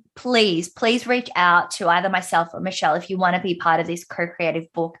 And please reach out to either myself or Michelle if you want to be part of this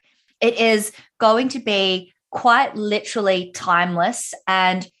co-creative book. It is going to be quite literally timeless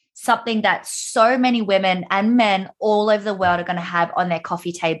and something that so many women and men all over the world are going to have on their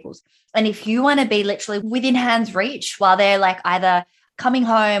coffee tables. And if you want to be literally within hand's reach while they're like either coming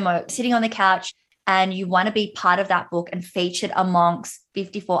home or sitting on the couch and you want to be part of that book and featured amongst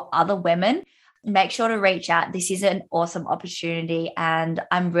 54 other women, make sure to reach out. This is an awesome opportunity and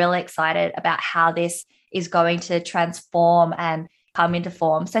I'm really excited about how this is going to transform and come into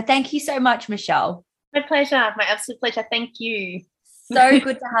form. So thank you so much, Michelle. My pleasure. My absolute pleasure. Thank you. So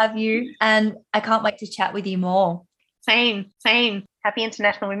good to have you. And I can't wait to chat with you more. Same. Happy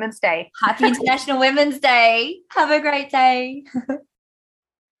International Women's Day. Happy International Women's Day. Have a great day.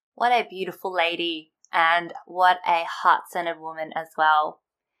 What a beautiful lady and what a heart-centered woman as well.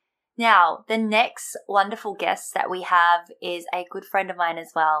 Now, the next wonderful guest that we have is a good friend of mine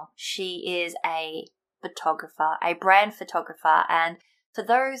as well. She is a photographer, a brand photographer. And for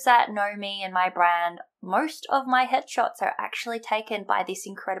those that know me and my brand, most of my headshots are actually taken by this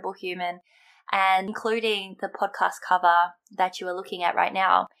incredible human, and including the podcast cover that you are looking at right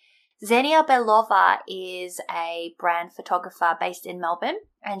now. Xenia Belova is a brand photographer based in Melbourne,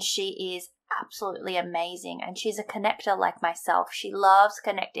 and she is absolutely amazing. And she's a connector like myself. She loves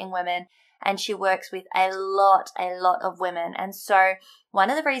connecting women and she works with a lot of women. And so one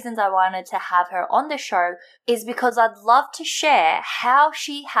of the reasons I wanted to have her on the show is because I'd love to share how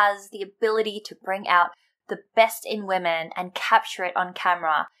she has the ability to bring out the best in women and capture it on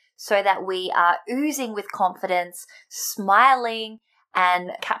camera so that we are oozing with confidence, smiling, and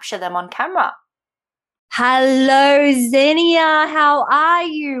capture them on camera. Hello, Xenia. How are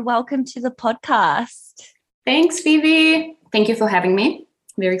you? Welcome to the podcast. Thanks, Phoebe. Thank you for having me.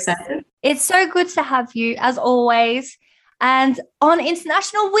 Very excited. It's so good to have you, as always. And on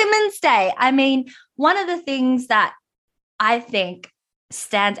International Women's Day, I mean, one of the things that I think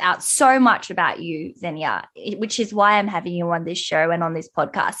stands out so much about you, Xenia, which is why I'm having you on this show and on this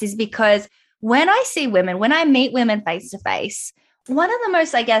podcast, is because when I see women, when I meet women face to face, one of the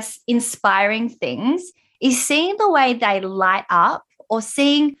most, I guess, inspiring things is seeing the way they light up or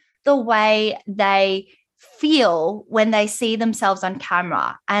seeing the way they feel when they see themselves on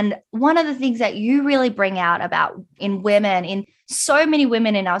camera. And one of the things that you really bring out about in women, in so many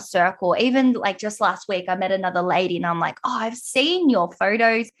women in our circle, even like just last week, I met another lady and I'm like, oh, I've seen your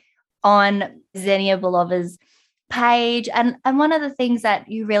photos on Xenia Belova's page. And one of the things that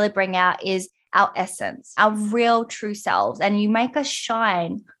you really bring out is our essence, our real true selves, and you make us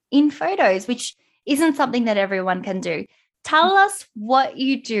shine in photos, which isn't something that everyone can do. Tell us what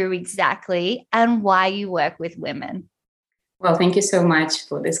you do exactly and why you work with women. Well, thank you so much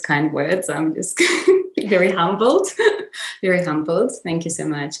for these kind words. I'm just very humbled, very humbled. Thank you so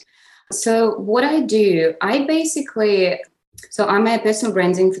much. So what I do, I'm a personal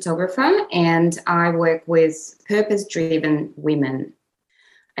branding photographer, and I work with purpose-driven women.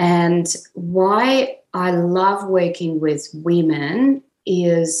 And why I love working with women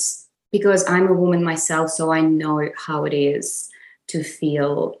is because I'm a woman myself, so I know how it is to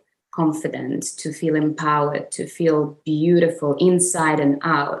feel confident, to feel empowered, to feel beautiful inside and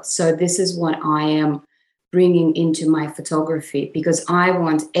out. So this is what I am bringing into my photography, because I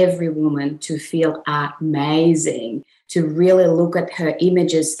want every woman to feel amazing, to really look at her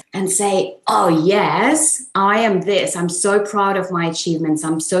images and say, oh, yes, I am this. I'm so proud of my achievements.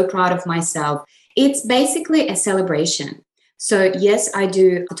 I'm so proud of myself. It's basically a celebration. So yes, I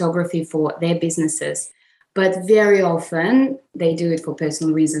do photography for their businesses, but very often they do it for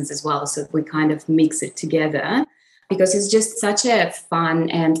personal reasons as well. So we kind of mix it together because it's just such a fun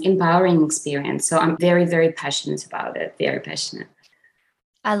and empowering experience. So I'm very, very passionate about it, very passionate.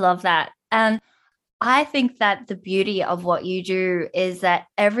 I love that. And I think that the beauty of what you do is that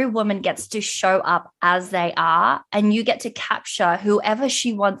every woman gets to show up as they are, and you get to capture whoever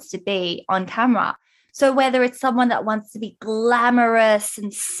she wants to be on camera. So whether it's someone that wants to be glamorous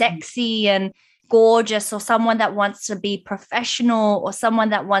and sexy and gorgeous, or someone that wants to be professional, or someone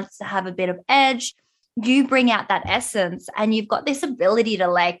that wants to have a bit of edge, you bring out that essence, and you've got this ability to,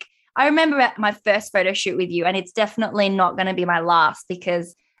 like, I remember my first photo shoot with you, and it's definitely not going to be my last,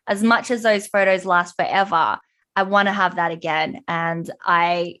 because as much as those photos last forever, I want to have that again. And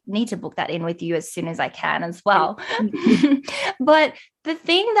I need to book that in with you as soon as I can as well. But the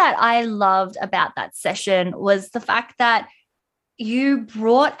thing that I loved about that session was the fact that you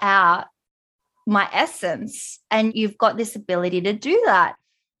brought out my essence, and you've got this ability to do that.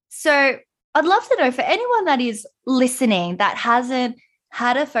 So I'd love to know, for anyone that is listening that hasn't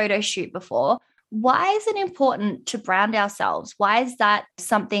had a photo shoot before, why is it important to brand ourselves? Why is that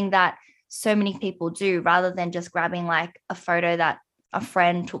something that so many people do, rather than just grabbing like a photo that a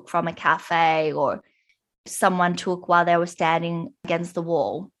friend took from a cafe or someone took while they were standing against the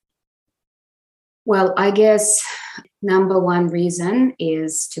wall? Well, I guess number one reason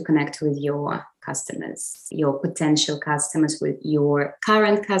is to connect with your customers, your potential customers, with your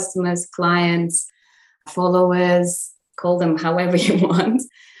current customers, clients, followers, call them however you want.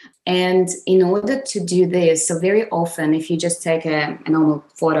 And in order to do this, so very often, if you just take a normal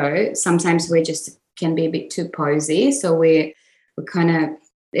photo, sometimes we just can be a bit too posy. So we kind of,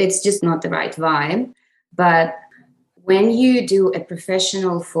 it's just not the right vibe. But when you do a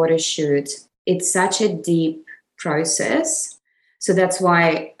professional photo shoot, it's such a deep process. So that's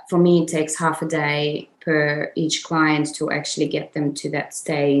why for me, it takes half a day per each client to actually get them to that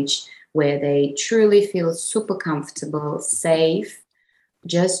stage where they truly feel super comfortable, safe,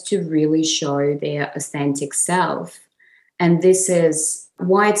 just to really show their authentic self. And this is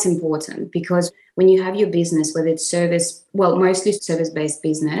why it's important, because when you have your business, whether it's mostly service-based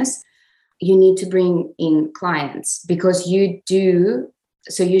business, you need to bring in clients, because you do.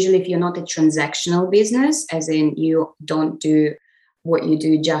 So usually if you're not a transactional business, as in you don't do what you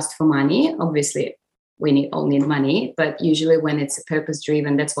do just for money, obviously we all need money, but usually when it's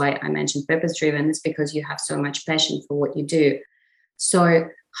purpose-driven, that's why I mentioned purpose-driven, it's because you have so much passion for what you do. So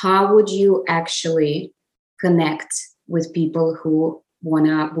how would you actually connect with people who want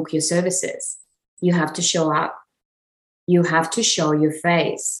to book your services? You have to show up. You have to show your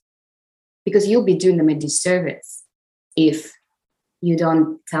face, because you'll be doing them a disservice if you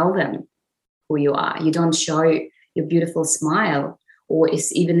don't tell them who you are. You don't show your beautiful smile, or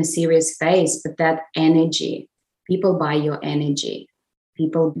it's even a serious face, but that energy. People buy your energy.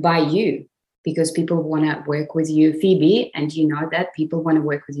 People buy you because people want to work with you, Phoebe, and you know that people want to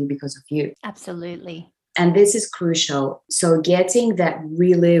work with you because of you. Absolutely. And this is crucial. So getting that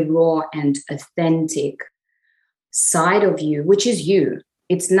really raw and authentic side of you, which is you,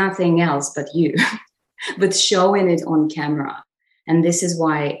 it's nothing else but you, but showing it on camera. And this is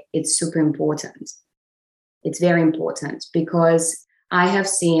why it's super important. It's very important, because I have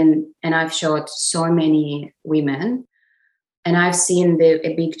seen, and I've shot so many women, and I've seen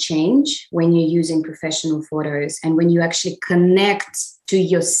a big change when you're using professional photos and when you actually connect to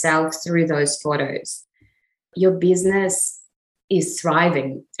yourself through those photos. Your business is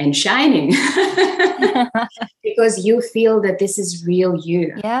thriving and shining because you feel that this is real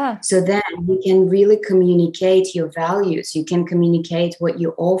you. Yeah. So then you can really communicate your values. You can communicate what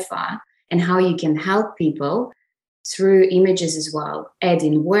you offer, and how you can help people through images as well, add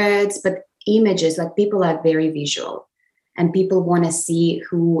in words, but images, like people are very visual and people want to see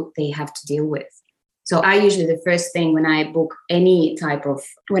who they have to deal with. So I usually, the first thing when I book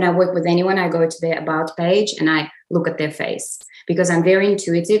when I work with anyone, I go to their about page and I look at their face because I'm very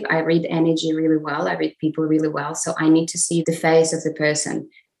intuitive. I read energy really well. I read people really well. So I need to see the face of the person.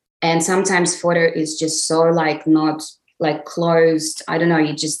 And sometimes photo is just so like not like closed. I don't know,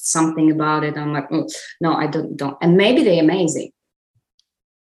 you just something about it. I'm like, oh, no, I don't. And maybe they're amazing.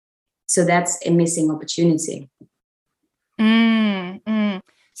 So that's a missing opportunity.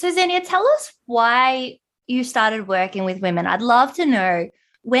 So Xenia, tell us why you started working with women. I'd love to know,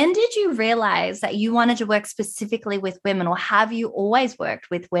 when did you realize that you wanted to work specifically with women, or have you always worked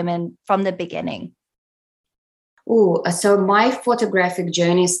with women from the beginning? So my photographic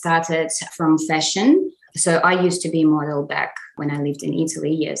journey started from fashion. So I used to be a model back when I lived in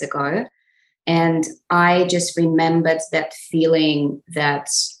Italy years ago. And I just remembered that feeling that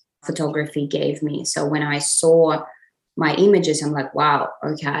photography gave me. So when I saw my images, I'm like, wow,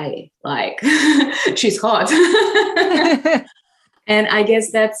 okay, like she's hot. And I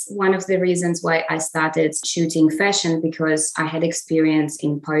guess that's one of the reasons why I started shooting fashion, because I had experience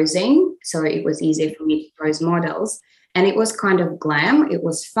in posing. So it was easier for me to pose models. And it was kind of glam. It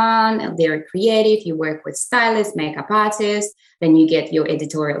was fun. They're creative. You work with stylists, makeup artists. Then you get your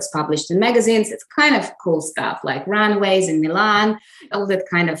editorials published in magazines. It's kind of cool stuff, like runways in Milan, all that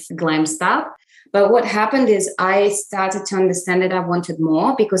kind of glam stuff. But what happened is I started to understand that I wanted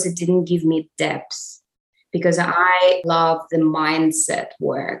more because it didn't give me depth, because I love the mindset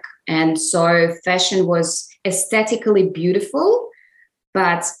work. And so fashion was aesthetically beautiful,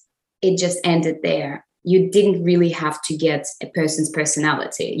 but it just ended there. You didn't really have to get a person's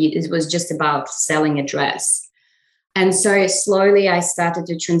personality. It was just about selling a dress. And so slowly I started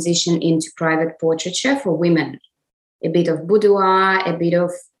to transition into private portraiture for women, a bit of boudoir, a bit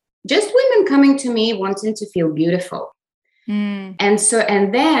of just women coming to me wanting to feel beautiful. And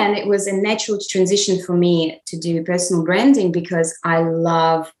then it was a natural transition for me to do personal branding, because I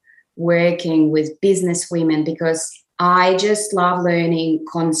love working with business women, because I just love learning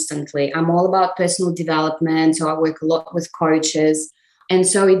constantly. I'm all about personal development. So I work a lot with coaches. And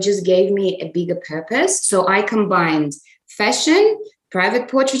so it just gave me a bigger purpose. So I combined fashion, private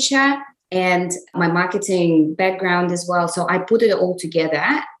portraiture, and my marketing background as well. So I put it all together,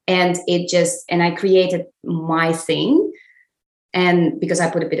 and I created my thing. And because I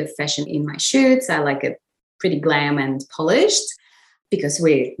put a bit of fashion in my shoots, I like it pretty glam and polished, because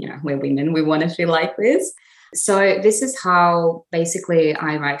we're women, we want to feel like this. So this is how basically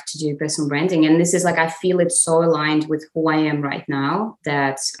I like to do personal branding. And this is like, I feel it's so aligned with who I am right now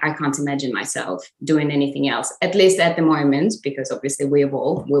that I can't imagine myself doing anything else, at least at the moment, because obviously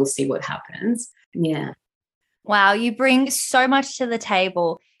we'll see what happens. Yeah. Wow, you bring so much to the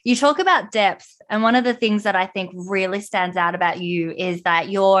table. You talk about depth, and one of the things that I think really stands out about you is that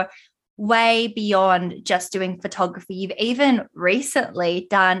you're way beyond just doing photography. You've even recently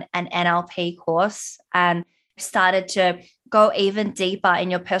done an NLP course and started to go even deeper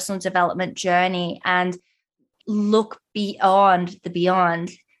in your personal development journey and look beyond the beyond.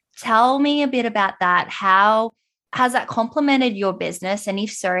 Tell me a bit about that. How has that complemented your business? And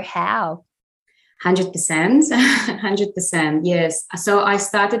if so, how? 100%, 100%. Yes. So I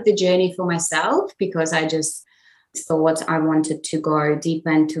started the journey for myself because I just thought I wanted to go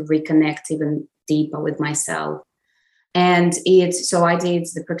deeper and to reconnect even deeper with myself. And so I did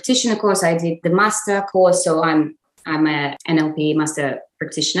the practitioner course, I did the master course. So I'm a NLP master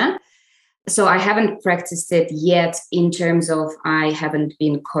practitioner. So I haven't practiced it yet in terms of I haven't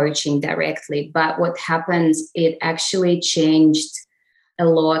been coaching directly. But what happens, it actually changed a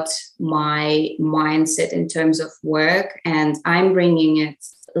lot my mindset in terms of work, and I'm bringing it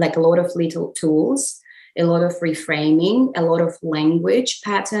like a lot of little tools, a lot of reframing, a lot of language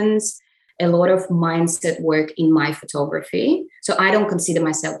patterns, a lot of mindset work in my photography. So I don't consider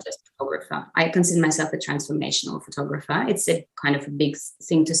myself just a photographer. I consider myself a transformational photographer. It's a kind of a big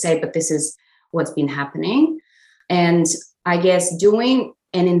thing to say, but this is what's been happening. And I guess doing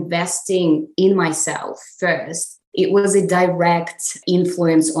and investing in myself first, it was a direct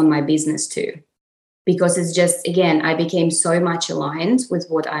influence on my business too, because it's just, again, I became so much aligned with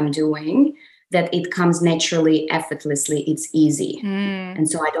what I'm doing that it comes naturally, effortlessly, it's easy. And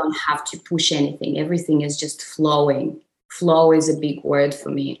so I don't have to push anything. Everything is just flowing. Flow is a big word for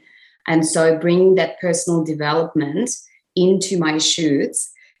me. And so bringing that personal development into my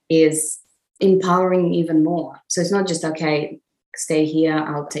shoots is empowering even more. So it's not just, okay, stay here,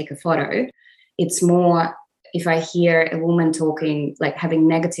 I'll take a photo. It's more if I hear a woman talking, like having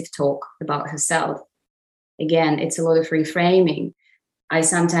negative talk about herself, again, it's a lot of reframing. I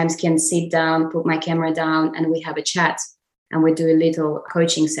sometimes can sit down, put my camera down, and we have a chat and we do a little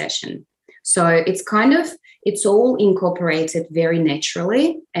coaching session. So it's all incorporated very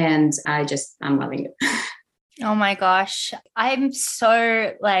naturally, and I'm loving it. Oh my gosh. I'm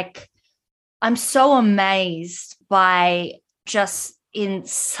so amazed by just in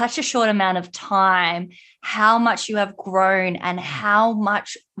such a short amount of time how much you have grown and how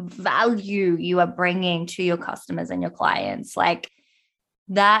much value you are bringing to your customers and your clients. Like,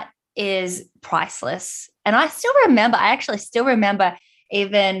 that is priceless. And I actually still remember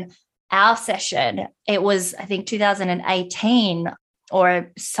even our session. It was, I think, 2018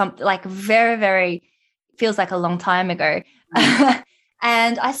 or something, like very, very, feels like a long time ago.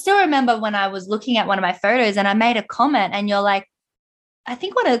 And I still remember when I was looking at one of my photos and I made a comment, and you're like, I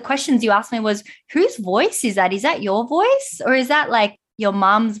think one of the questions you asked me was, whose voice is that? Is that your voice, or is that like your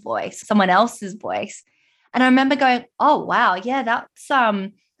mom's voice, someone else's voice? And I remember going, oh, wow, yeah, that's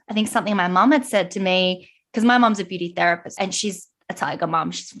I think something my mom had said to me, because my mom's a beauty therapist and she's a tiger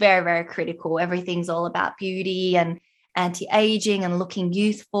mom. She's very, very critical. Everything's all about beauty and anti-aging and looking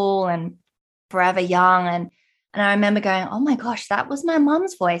youthful and forever young. And I remember going, oh my gosh, that was my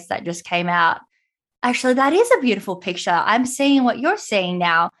mom's voice that just came out. Actually, that is a beautiful picture. I'm seeing what you're seeing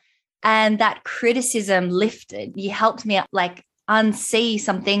now. And that criticism lifted. You helped me like unsee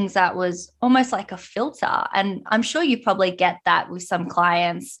some things that was almost like a filter. And I'm sure you probably get that with some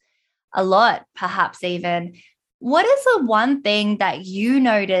clients a lot, perhaps even. What is the one thing that you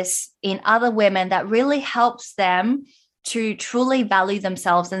notice in other women that really helps them to truly value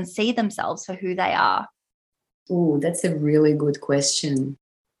themselves and see themselves for who they are? Oh, that's a really good question.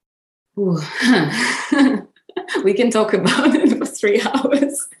 Ooh. We can talk about it for 3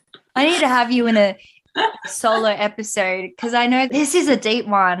 hours. I need to have you in a solo episode, because I know this is a deep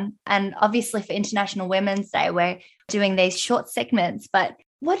one. And obviously for International Women's Day, we're doing these short segments. But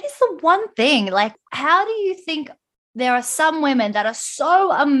what is the one thing, like, how do you think there are some women that are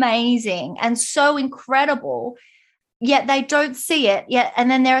so amazing and so incredible, yet they don't see it yet?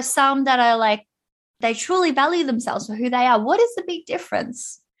 And then there are some that are like, they truly value themselves for who they are. What is the big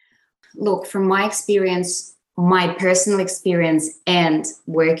difference? Look, from my experience, my personal experience and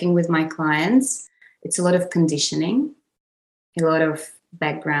working with my clients, it's a lot of conditioning, a lot of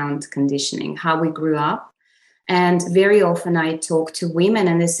background conditioning, how we grew up. And very often I talk to women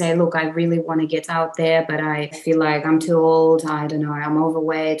and they say, look, I really want to get out there, but I feel like I'm too old. I don't know, I'm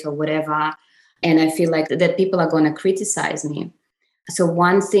overweight or whatever. And I feel like that people are going to criticize me. So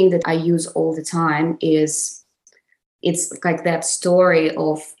one thing that I use all the time is, it's like that story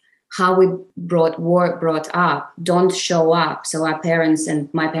of how we were brought up. Don't show up. So our parents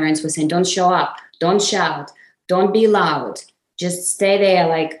and my parents were saying, don't show up, don't shout, don't be loud, just stay there,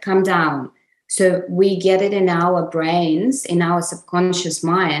 like calm down. So we get it in our brains, in our subconscious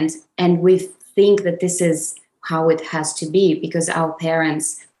mind, and we think that this is how it has to be because our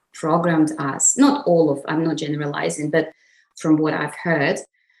parents programmed us. Not all of, I'm not generalizing, but from what I've heard.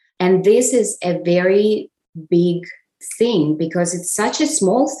 And this is a very big thing because it's such a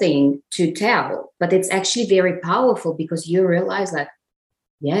small thing to tell, but it's actually very powerful because you realize that,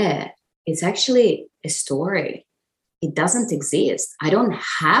 yeah, it's actually a story. It doesn't exist. I don't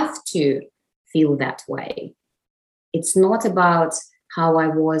have to feel that way. It's not about how I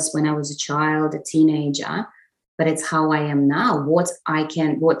was when I was a child, a teenager, but it's how I am now, what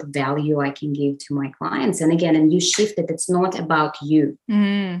value I can give to my clients. And again, and you shift it, it's not about you.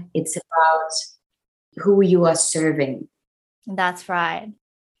 It's about who you are serving. That's right.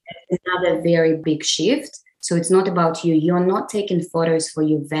 Another very big shift. So it's not about you. You're not taking photos for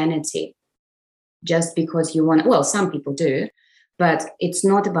your vanity just because you want, well, some people do, but it's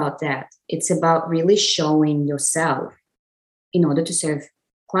not about that. It's about really showing yourself in order to serve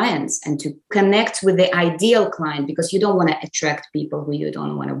clients and to connect with the ideal client, because you don't want to attract people who you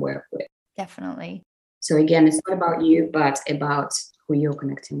don't want to work with. Definitely. So again, it's not about you, but about who you're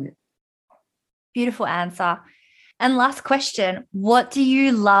connecting with. Beautiful answer. And last question, what do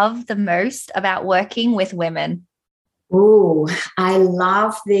you love the most about working with women? Oh, I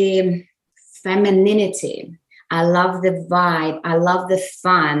love the femininity. I love the vibe. I love the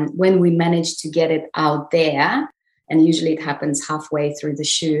fun when we manage to get it out there. And usually it happens halfway through the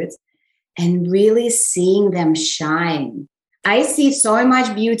shoot, and really seeing them shine. I see so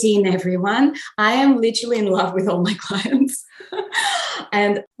much beauty in everyone. I am literally in love with all my clients.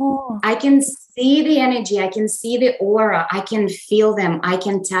 And I can see the energy. I can see the aura. I can feel them. I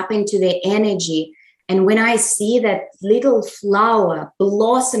can tap into their energy. And when I see that little flower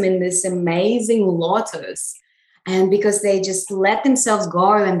blossom in this amazing lotus, and because they just let themselves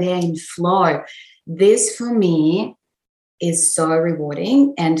go and they're in flow, this for me is so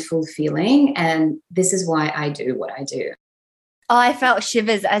rewarding and fulfilling. And this is why I do what I do. Oh, I felt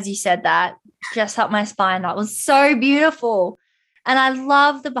shivers as you said that, just up my spine. That was so beautiful. And I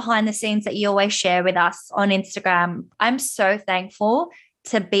love the behind the scenes that you always share with us on Instagram. I'm so thankful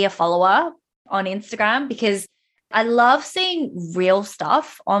to be a follower on Instagram because I love seeing real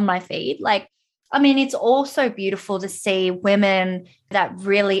stuff on my feed. Like, I mean, it's also beautiful to see women that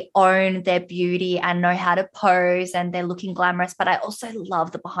really own their beauty and know how to pose and they're looking glamorous. But I also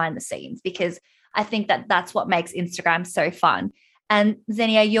love the behind the scenes because I think that that's what makes Instagram so fun. And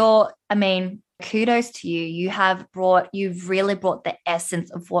Xenia, kudos to you. You've really brought the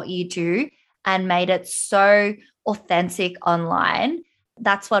essence of what you do and made it so authentic online.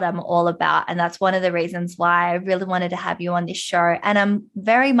 That's what I'm all about. And that's one of the reasons why I really wanted to have you on this show. And I'm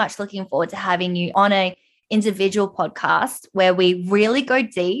very much looking forward to having you on a individual podcast where we really go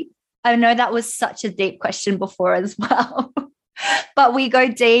deep. I know that was such a deep question before as well, but we go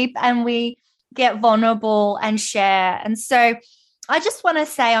deep and we get vulnerable and share. And so I just want to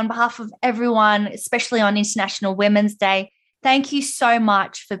say on behalf of everyone, especially on International Women's Day, thank you so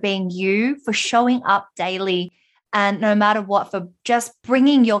much for being you, for showing up daily. And no matter what, for just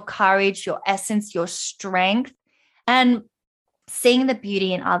bringing your courage, your essence, your strength, and seeing the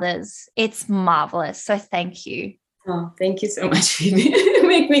beauty in others. It's marvelous. So thank you. Oh, thank you so much, Phoebe. You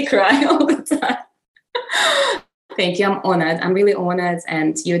make me cry all the time. Thank you. I'm honored. I'm really honored.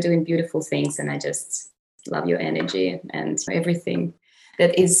 And you're doing beautiful things. And I just love your energy and everything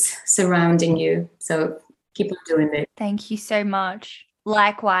that is surrounding you. So keep on doing it. Thank you so much.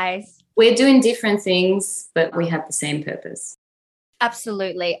 Likewise. We're doing different things, but we have the same purpose.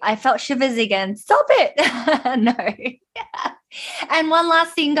 Absolutely. I felt shivers again. Stop it. No. And one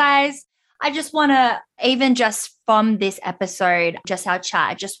last thing, guys. I just want to, even just from this episode, just our chat,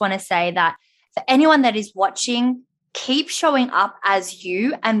 I just want to say that for anyone that is watching, keep showing up as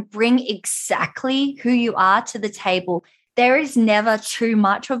you and bring exactly who you are to the table. There is never too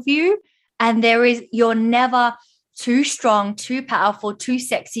much of you, and you're never too strong, too powerful, too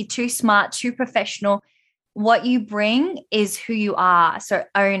sexy, too smart, too professional. What you bring is who you are. So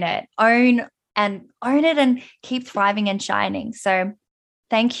own it and keep thriving and shining. So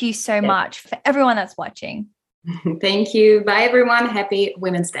thank you so much for everyone that's watching. Thank you. Bye, everyone. Happy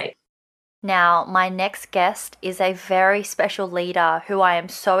Women's Day. Now, my next guest is a very special leader who I am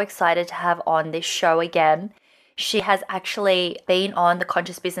so excited to have on this show again. She has actually been on the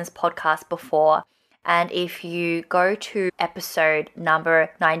Conscious Business podcast before. And if you go to episode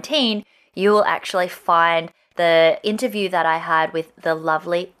number 19, you will actually find the interview that I had with the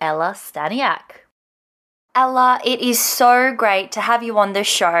lovely Ella Staniak. Ella, it is so great to have you on the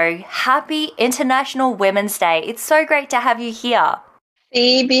show. Happy International Women's Day. It's so great to have you here.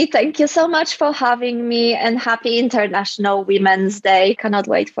 Phoebe, thank you so much for having me, and happy International Women's Day. Cannot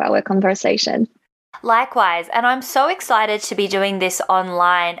wait for our conversation. Likewise, and I'm so excited to be doing this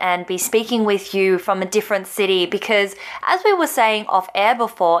online and be speaking with you from a different city because, as we were saying off air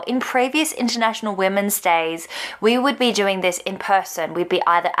before, in previous International Women's Days, we would be doing this in person. We'd be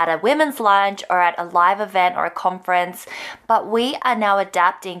either at a women's lunch or at a live event or a conference, but we are now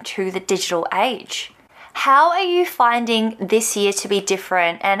adapting to the digital age. How are you finding this year to be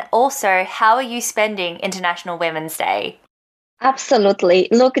different? And also, how are you spending International Women's Day? Absolutely.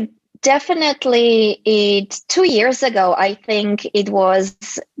 Look, definitely 2 years ago, I think it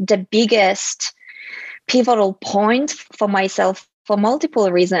was the biggest pivotal point for myself for multiple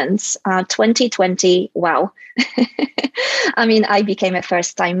reasons. 2020, wow. I mean, I became a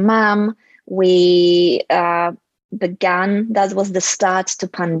first-time mom. We began, that was the start to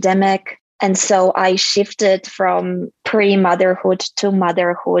pandemic. And so I shifted from pre-motherhood to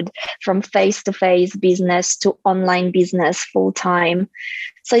motherhood, from face-to-face business to online business full-time.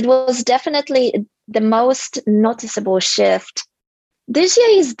 So it was definitely the most noticeable shift. This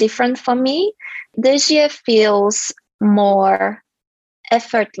year is different for me. This year feels more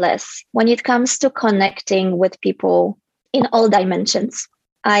effortless when it comes to connecting with people in all dimensions.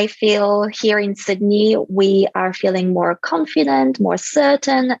 I feel here in Sydney, we are feeling more confident, more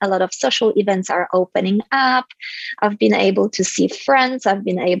certain. A lot of social events are opening up. I've been able to see friends. I've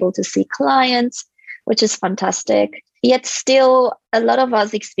been able to see clients, which is fantastic. Yet still, a lot of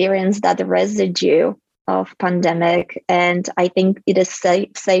us experience that residue of pandemic. And I think it is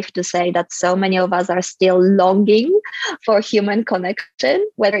safe to say that so many of us are still longing for human connection,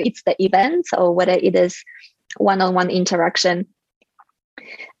 whether it's the events or whether it is one-on-one interaction.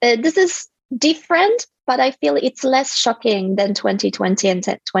 This is different, but I feel it's less shocking than 2020 and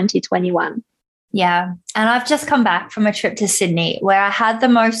 2021. Yeah. And I've just come back from a trip to Sydney where I had the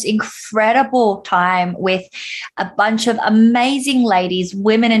most incredible time with a bunch of amazing ladies,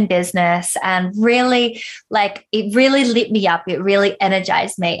 women in business, and really, like, it really lit me up. It really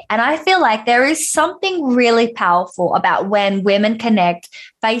energized me. And I feel like there is something really powerful about when women connect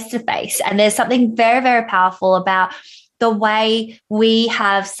face to face. And there's something very, very powerful about the way we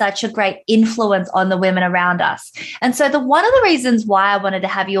have such a great influence on the women around us. And so one of the reasons why I wanted to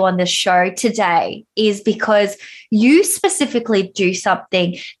have you on this show today is because you specifically do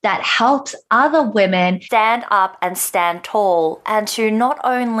something that helps other women stand up and stand tall, and to not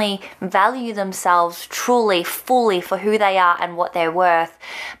only value themselves truly, fully for who they are and what they're worth,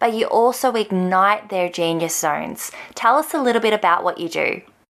 but you also ignite their genius zones. Tell us a little bit about what you do.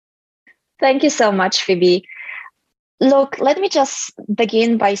 Thank you so much, Phoebe. Look, let me just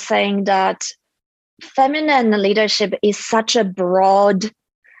begin by saying that feminine leadership is such a broad,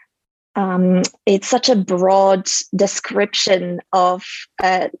 description of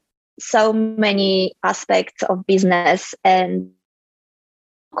so many aspects of business and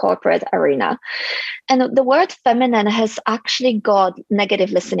corporate arena. And the word feminine has actually got negative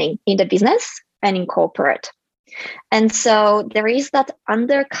listening in the business and in corporate. And so there is that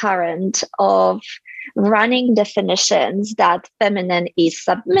undercurrent of running definitions that feminine is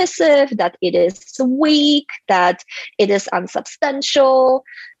submissive, that it is weak, that it is unsubstantial.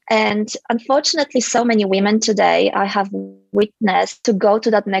 And unfortunately, so many women today I have witnessed to go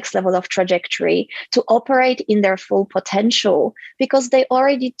to that next level of trajectory, to operate in their full potential, because they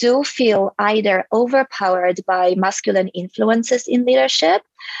already do feel either overpowered by masculine influences in leadership.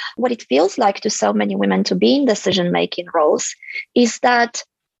 What it feels like to so many women to be in decision-making roles is that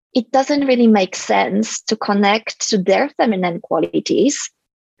it doesn't really make sense to connect to their feminine qualities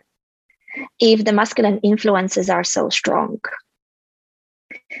if the masculine influences are so strong.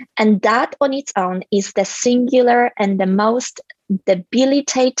 And that on its own is the singular and the most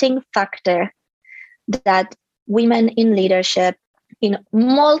debilitating factor that women in leadership in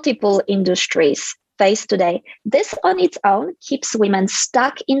multiple industries face today. This on its own keeps women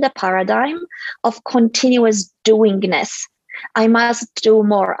stuck in the paradigm of continuous doingness. I must do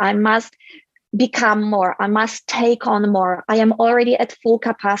more. I must become more. I must take on more. I am already at full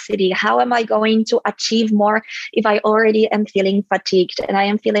capacity. How am I going to achieve more if I already am feeling fatigued and I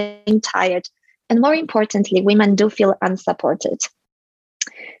am feeling tired? And more importantly, women do feel unsupported.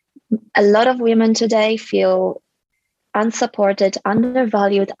 A lot of women today feel unsupported,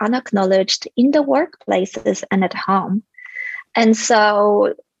 undervalued, unacknowledged in the workplaces and at home. And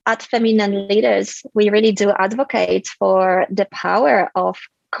so at Feminine Leaders, we really do advocate for the power of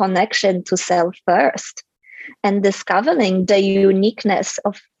connection to self first and discovering the uniqueness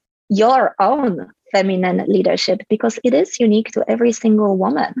of your own feminine leadership, because it is unique to every single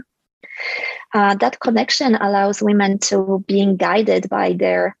woman. That connection allows women to being guided by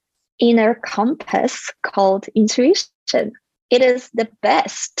their inner compass called intuition. It is the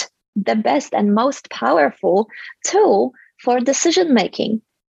best and most powerful tool for decision making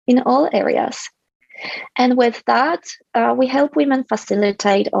in all areas. And with that, we help women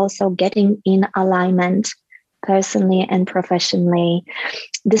facilitate also getting in alignment personally and professionally,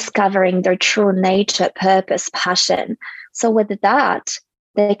 discovering their true nature, purpose, passion. So with that,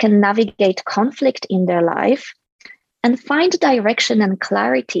 they can navigate conflict in their life and find direction and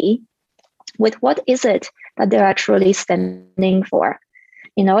clarity with what is it that they are truly standing for.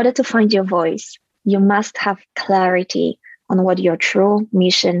 In order to find your voice, you must have clarity on what your true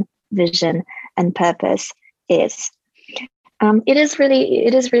mission, vision, and purpose is. It is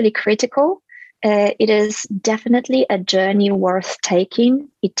really critical. It is definitely a journey worth taking.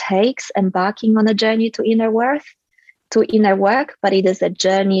 It takes embarking on a journey to inner work, but it is a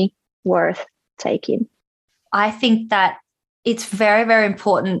journey worth taking. I think that it's very, very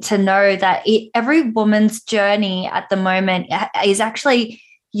important to know that every woman's journey at the moment is actually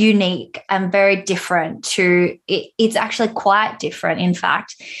unique and very different to it's actually quite different, in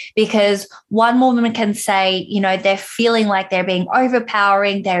fact, because one woman can say, they're feeling like they're being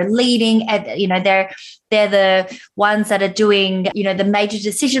overpowering, they're leading, and they're the ones that are doing the major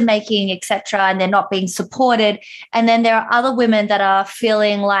decision making, etc., and they're not being supported. And then there are other women that are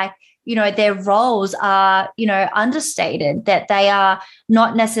feeling like their roles are understated, that they are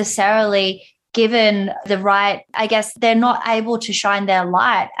not necessarily given the right, I guess they're not able to shine their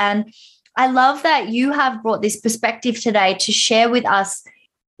light. And I love that you have brought this perspective today to share with us,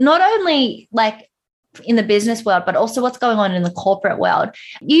 not only like in the business world, but also what's going on in the corporate world.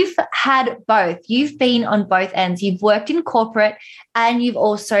 You've had both. You've been on both ends. You've worked in corporate and you've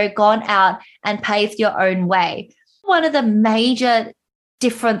also gone out and paved your own way. One of the major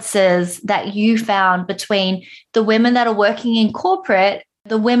differences that you found between the women that are working in corporate,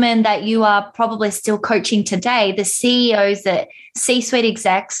 the women that you are probably still coaching today, the CEOs, the C-suite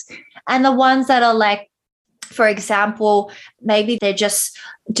execs, and the ones that are like, for example, maybe they're just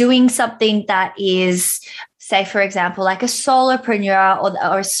doing something that is, say, for example, like a solopreneur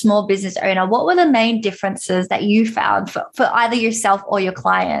or a small business owner. What were the main differences that you found for either yourself or your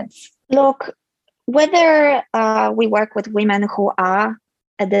clients? Look, whether we work with women who are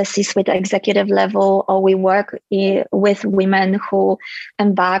at the C-suite executive level, or we work with women who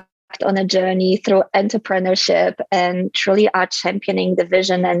embarked on a journey through entrepreneurship and truly are championing the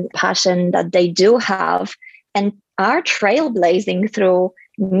vision and passion that they do have, and are trailblazing through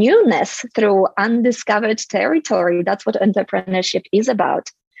newness, through undiscovered territory. That's what entrepreneurship is about.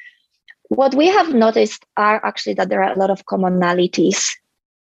 What we have noticed are actually that there are a lot of commonalities.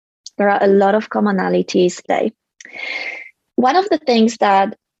 There are a lot of commonalities today. One of the things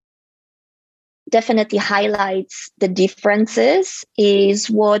that definitely highlights the differences is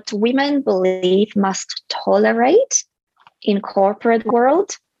what women believe must tolerate in corporate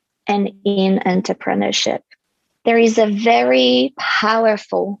world and in entrepreneurship. There is a very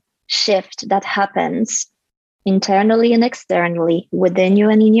powerful shift that happens internally and externally within you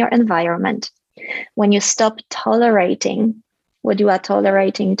and in your environment when you stop tolerating what you are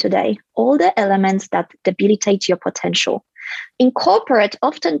tolerating today, all the elements that debilitate your potential. In corporate,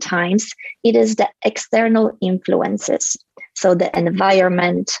 oftentimes it is the external influences. So the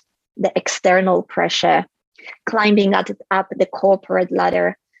environment, the external pressure, climbing up the corporate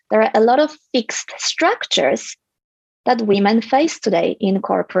ladder. There are a lot of fixed structures that women face today in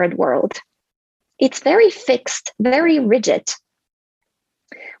corporate world. It's very fixed, very rigid.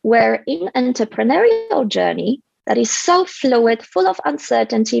 Where in entrepreneurial journey that is so fluid, full of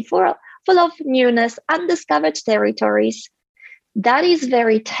uncertainty, full of newness, undiscovered territories, that is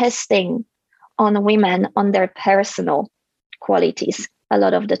very testing on women, on their personal qualities a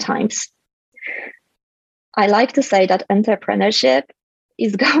lot of the times. I like to say that entrepreneurship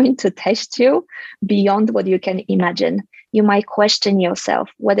is going to test you beyond what you can imagine. You might question yourself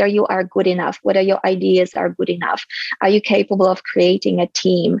whether you are good enough, whether your ideas are good enough. Are you capable of creating a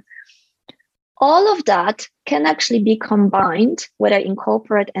team? All of that can actually be combined, whether in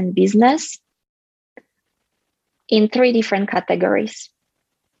corporate and business, in 3 different categories.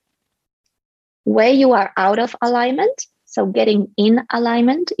 Where you are out of alignment, so getting in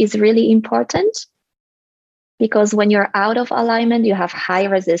alignment is really important. Because when you're out of alignment, you have high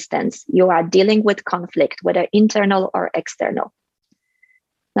resistance. You are dealing with conflict, whether internal or external.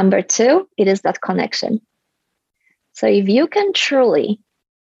 Number 2, it is that connection. So if you can truly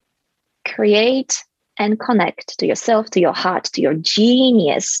create and connect to yourself, to your heart, to your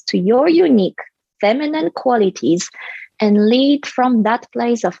genius, to your unique feminine qualities, and lead from that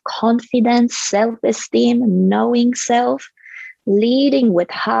place of confidence, self-esteem, knowing self, leading with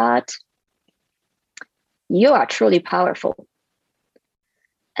heart, you are truly powerful.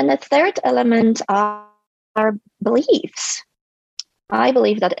 And the third element are beliefs. I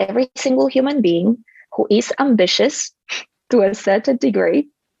believe that every single human being who is ambitious to a certain degree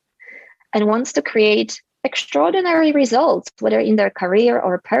and wants to create extraordinary results, whether in their career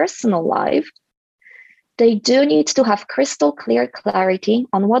or personal life, they do need to have crystal clear clarity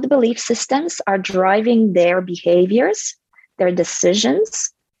on what belief systems are driving their behaviors, their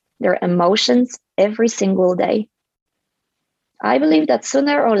decisions, their emotions every single day. I believe that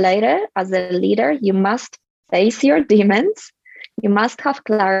sooner or later, as a leader, you must face your demons. You must have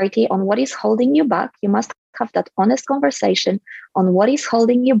clarity on what is holding you back. You must have that honest conversation on what is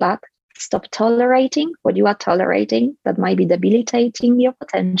holding you back. Stop tolerating what you are tolerating that might be debilitating your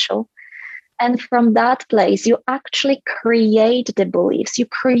potential. And from that place, you actually create the beliefs, you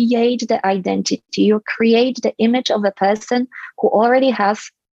create the identity, you create the image of a person who already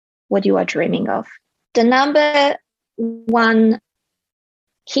has what you are dreaming of. The number 1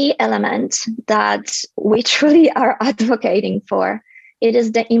 key element that we truly are advocating for, it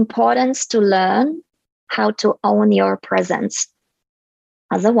is the importance to learn how to own your presence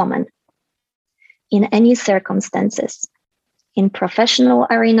as a woman in any circumstances, in professional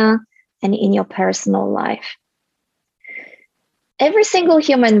arena and in your personal life. Every single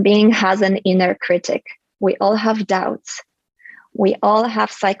human being has an inner critic. We all have doubts. We all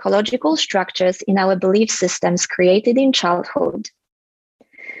have psychological structures in our belief systems created in childhood,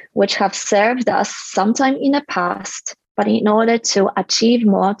 which have served us sometime in the past, But in order to achieve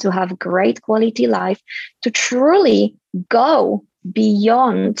more, to have great quality life, to truly go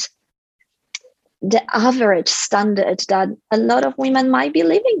beyond the average standard that a lot of women might be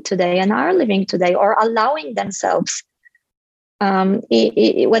living today and are living today, or allowing themselves, whether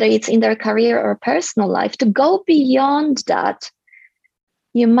it's in their career or personal life, to go beyond that,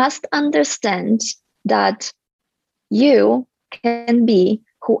 you must understand that you can be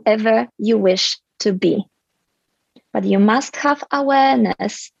whoever you wish to be. But you must have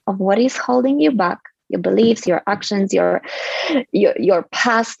awareness of what is holding you back, your beliefs, your actions, your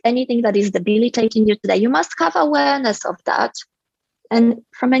past, anything that is debilitating you today. You must have awareness of that. And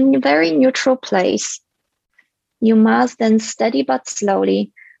from a very neutral place, you must then steady but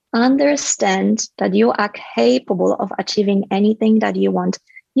slowly understand that you are capable of achieving anything that you want.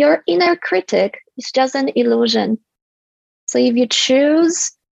 Your inner critic is just an illusion. So if you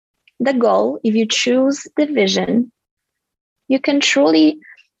choose the goal, if you choose the vision, you can truly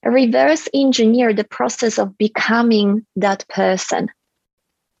reverse engineer the process of becoming that person,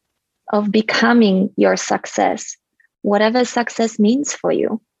 of becoming your success, whatever success means for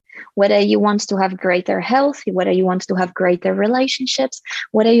you. Whether you want to have greater health, whether you want to have greater relationships,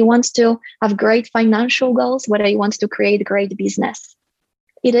 whether you want to have great financial goals, whether you want to create great business.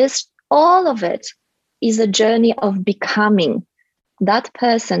 All of it is a journey of becoming that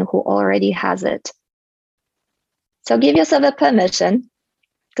person who already has it. So give yourself a permission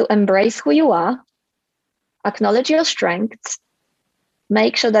to embrace who you are, acknowledge your strengths,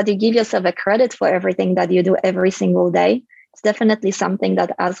 make sure that you give yourself a credit for everything that you do every single day. It's definitely something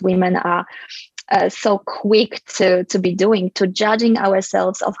that as women are so quick to be doing, to judging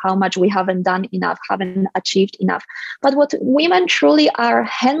ourselves of how much we haven't done enough, haven't achieved enough. But what women truly are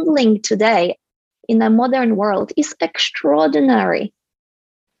handling today in a modern world is extraordinary.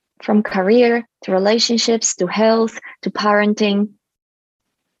 From career to relationships to health to parenting.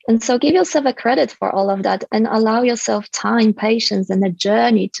 And so give yourself a credit for all of that and allow yourself time, patience, and a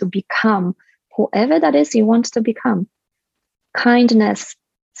journey to become whoever that is you want to become. Kindness,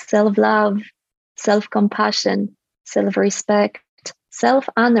 self-love, self-compassion, self-respect,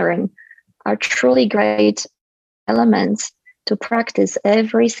 self-honoring are truly great elements to practice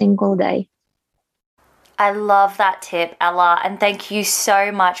every single day. I love that tip, Ella, and thank you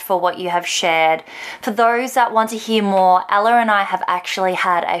so much for what you have shared. For those that want to hear more, Ella and I have actually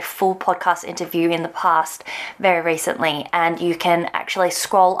had a full podcast interview in the past very recently, and you can actually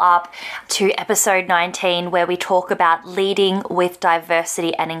scroll up to episode 19 where we talk about leading with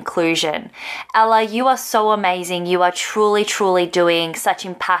diversity and inclusion. Ella, you are so amazing. You are truly, truly doing such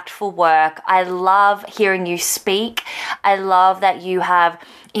impactful work. I love hearing you speak. I love that you have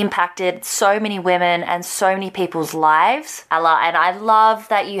impacted so many women and so many people's lives, Ella, and I love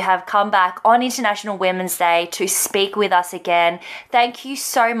that you have come back on International Women's Day to speak with us again. Thank you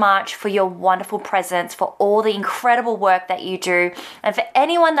so much for your wonderful presence, for all the incredible work that you do, and for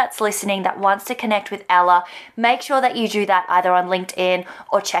anyone that's listening that wants to connect with Ella, make sure that you do that either on LinkedIn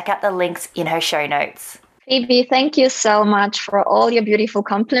or check out the links in her show notes. Phoebe, thank you so much for all your beautiful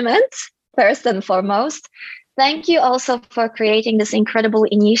compliments, first and foremost. Thank you also for creating this incredible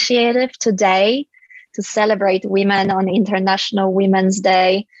initiative today to celebrate women on International Women's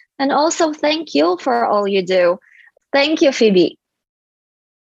Day. And also thank you for all you do. Thank you, Phoebe.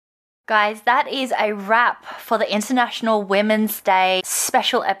 Guys, that is a wrap for the International Women's Day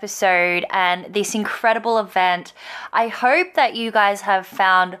special episode and this incredible event. I hope that you guys have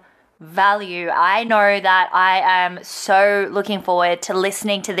found value. I know that I am so looking forward to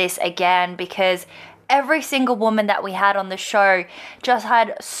listening to this again because every single woman that we had on the show just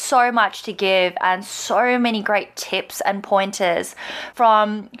had so much to give and so many great tips and pointers,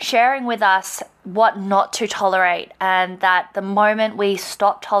 from sharing with us what not to tolerate, and that the moment we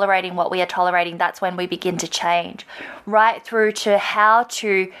stop tolerating what we are tolerating, that's when we begin to change, right through to how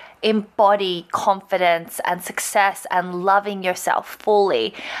to embody confidence and success and loving yourself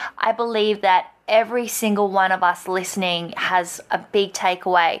fully. I believe that every single one of us listening has a big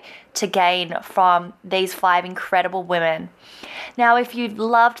takeaway to gain from these 5 incredible women. Now, if you've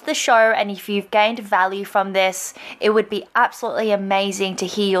loved the show and if you've gained value from this, it would be absolutely amazing to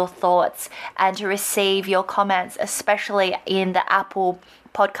hear your thoughts and to receive your comments, especially in the Apple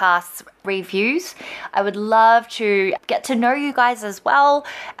Podcasts reviews. I would love to get to know you guys as well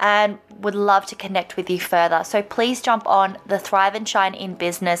and would love to connect with you further. So please jump on the Thrive and Shine in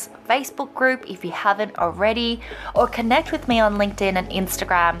Business Facebook group if you haven't already, or connect with me on LinkedIn and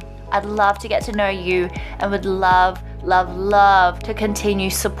Instagram. I'd love to get to know you and would love to continue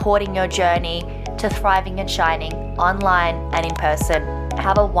supporting your journey to thriving and shining online and in person.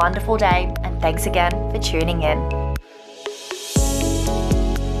 Have a wonderful day, and thanks again for tuning in.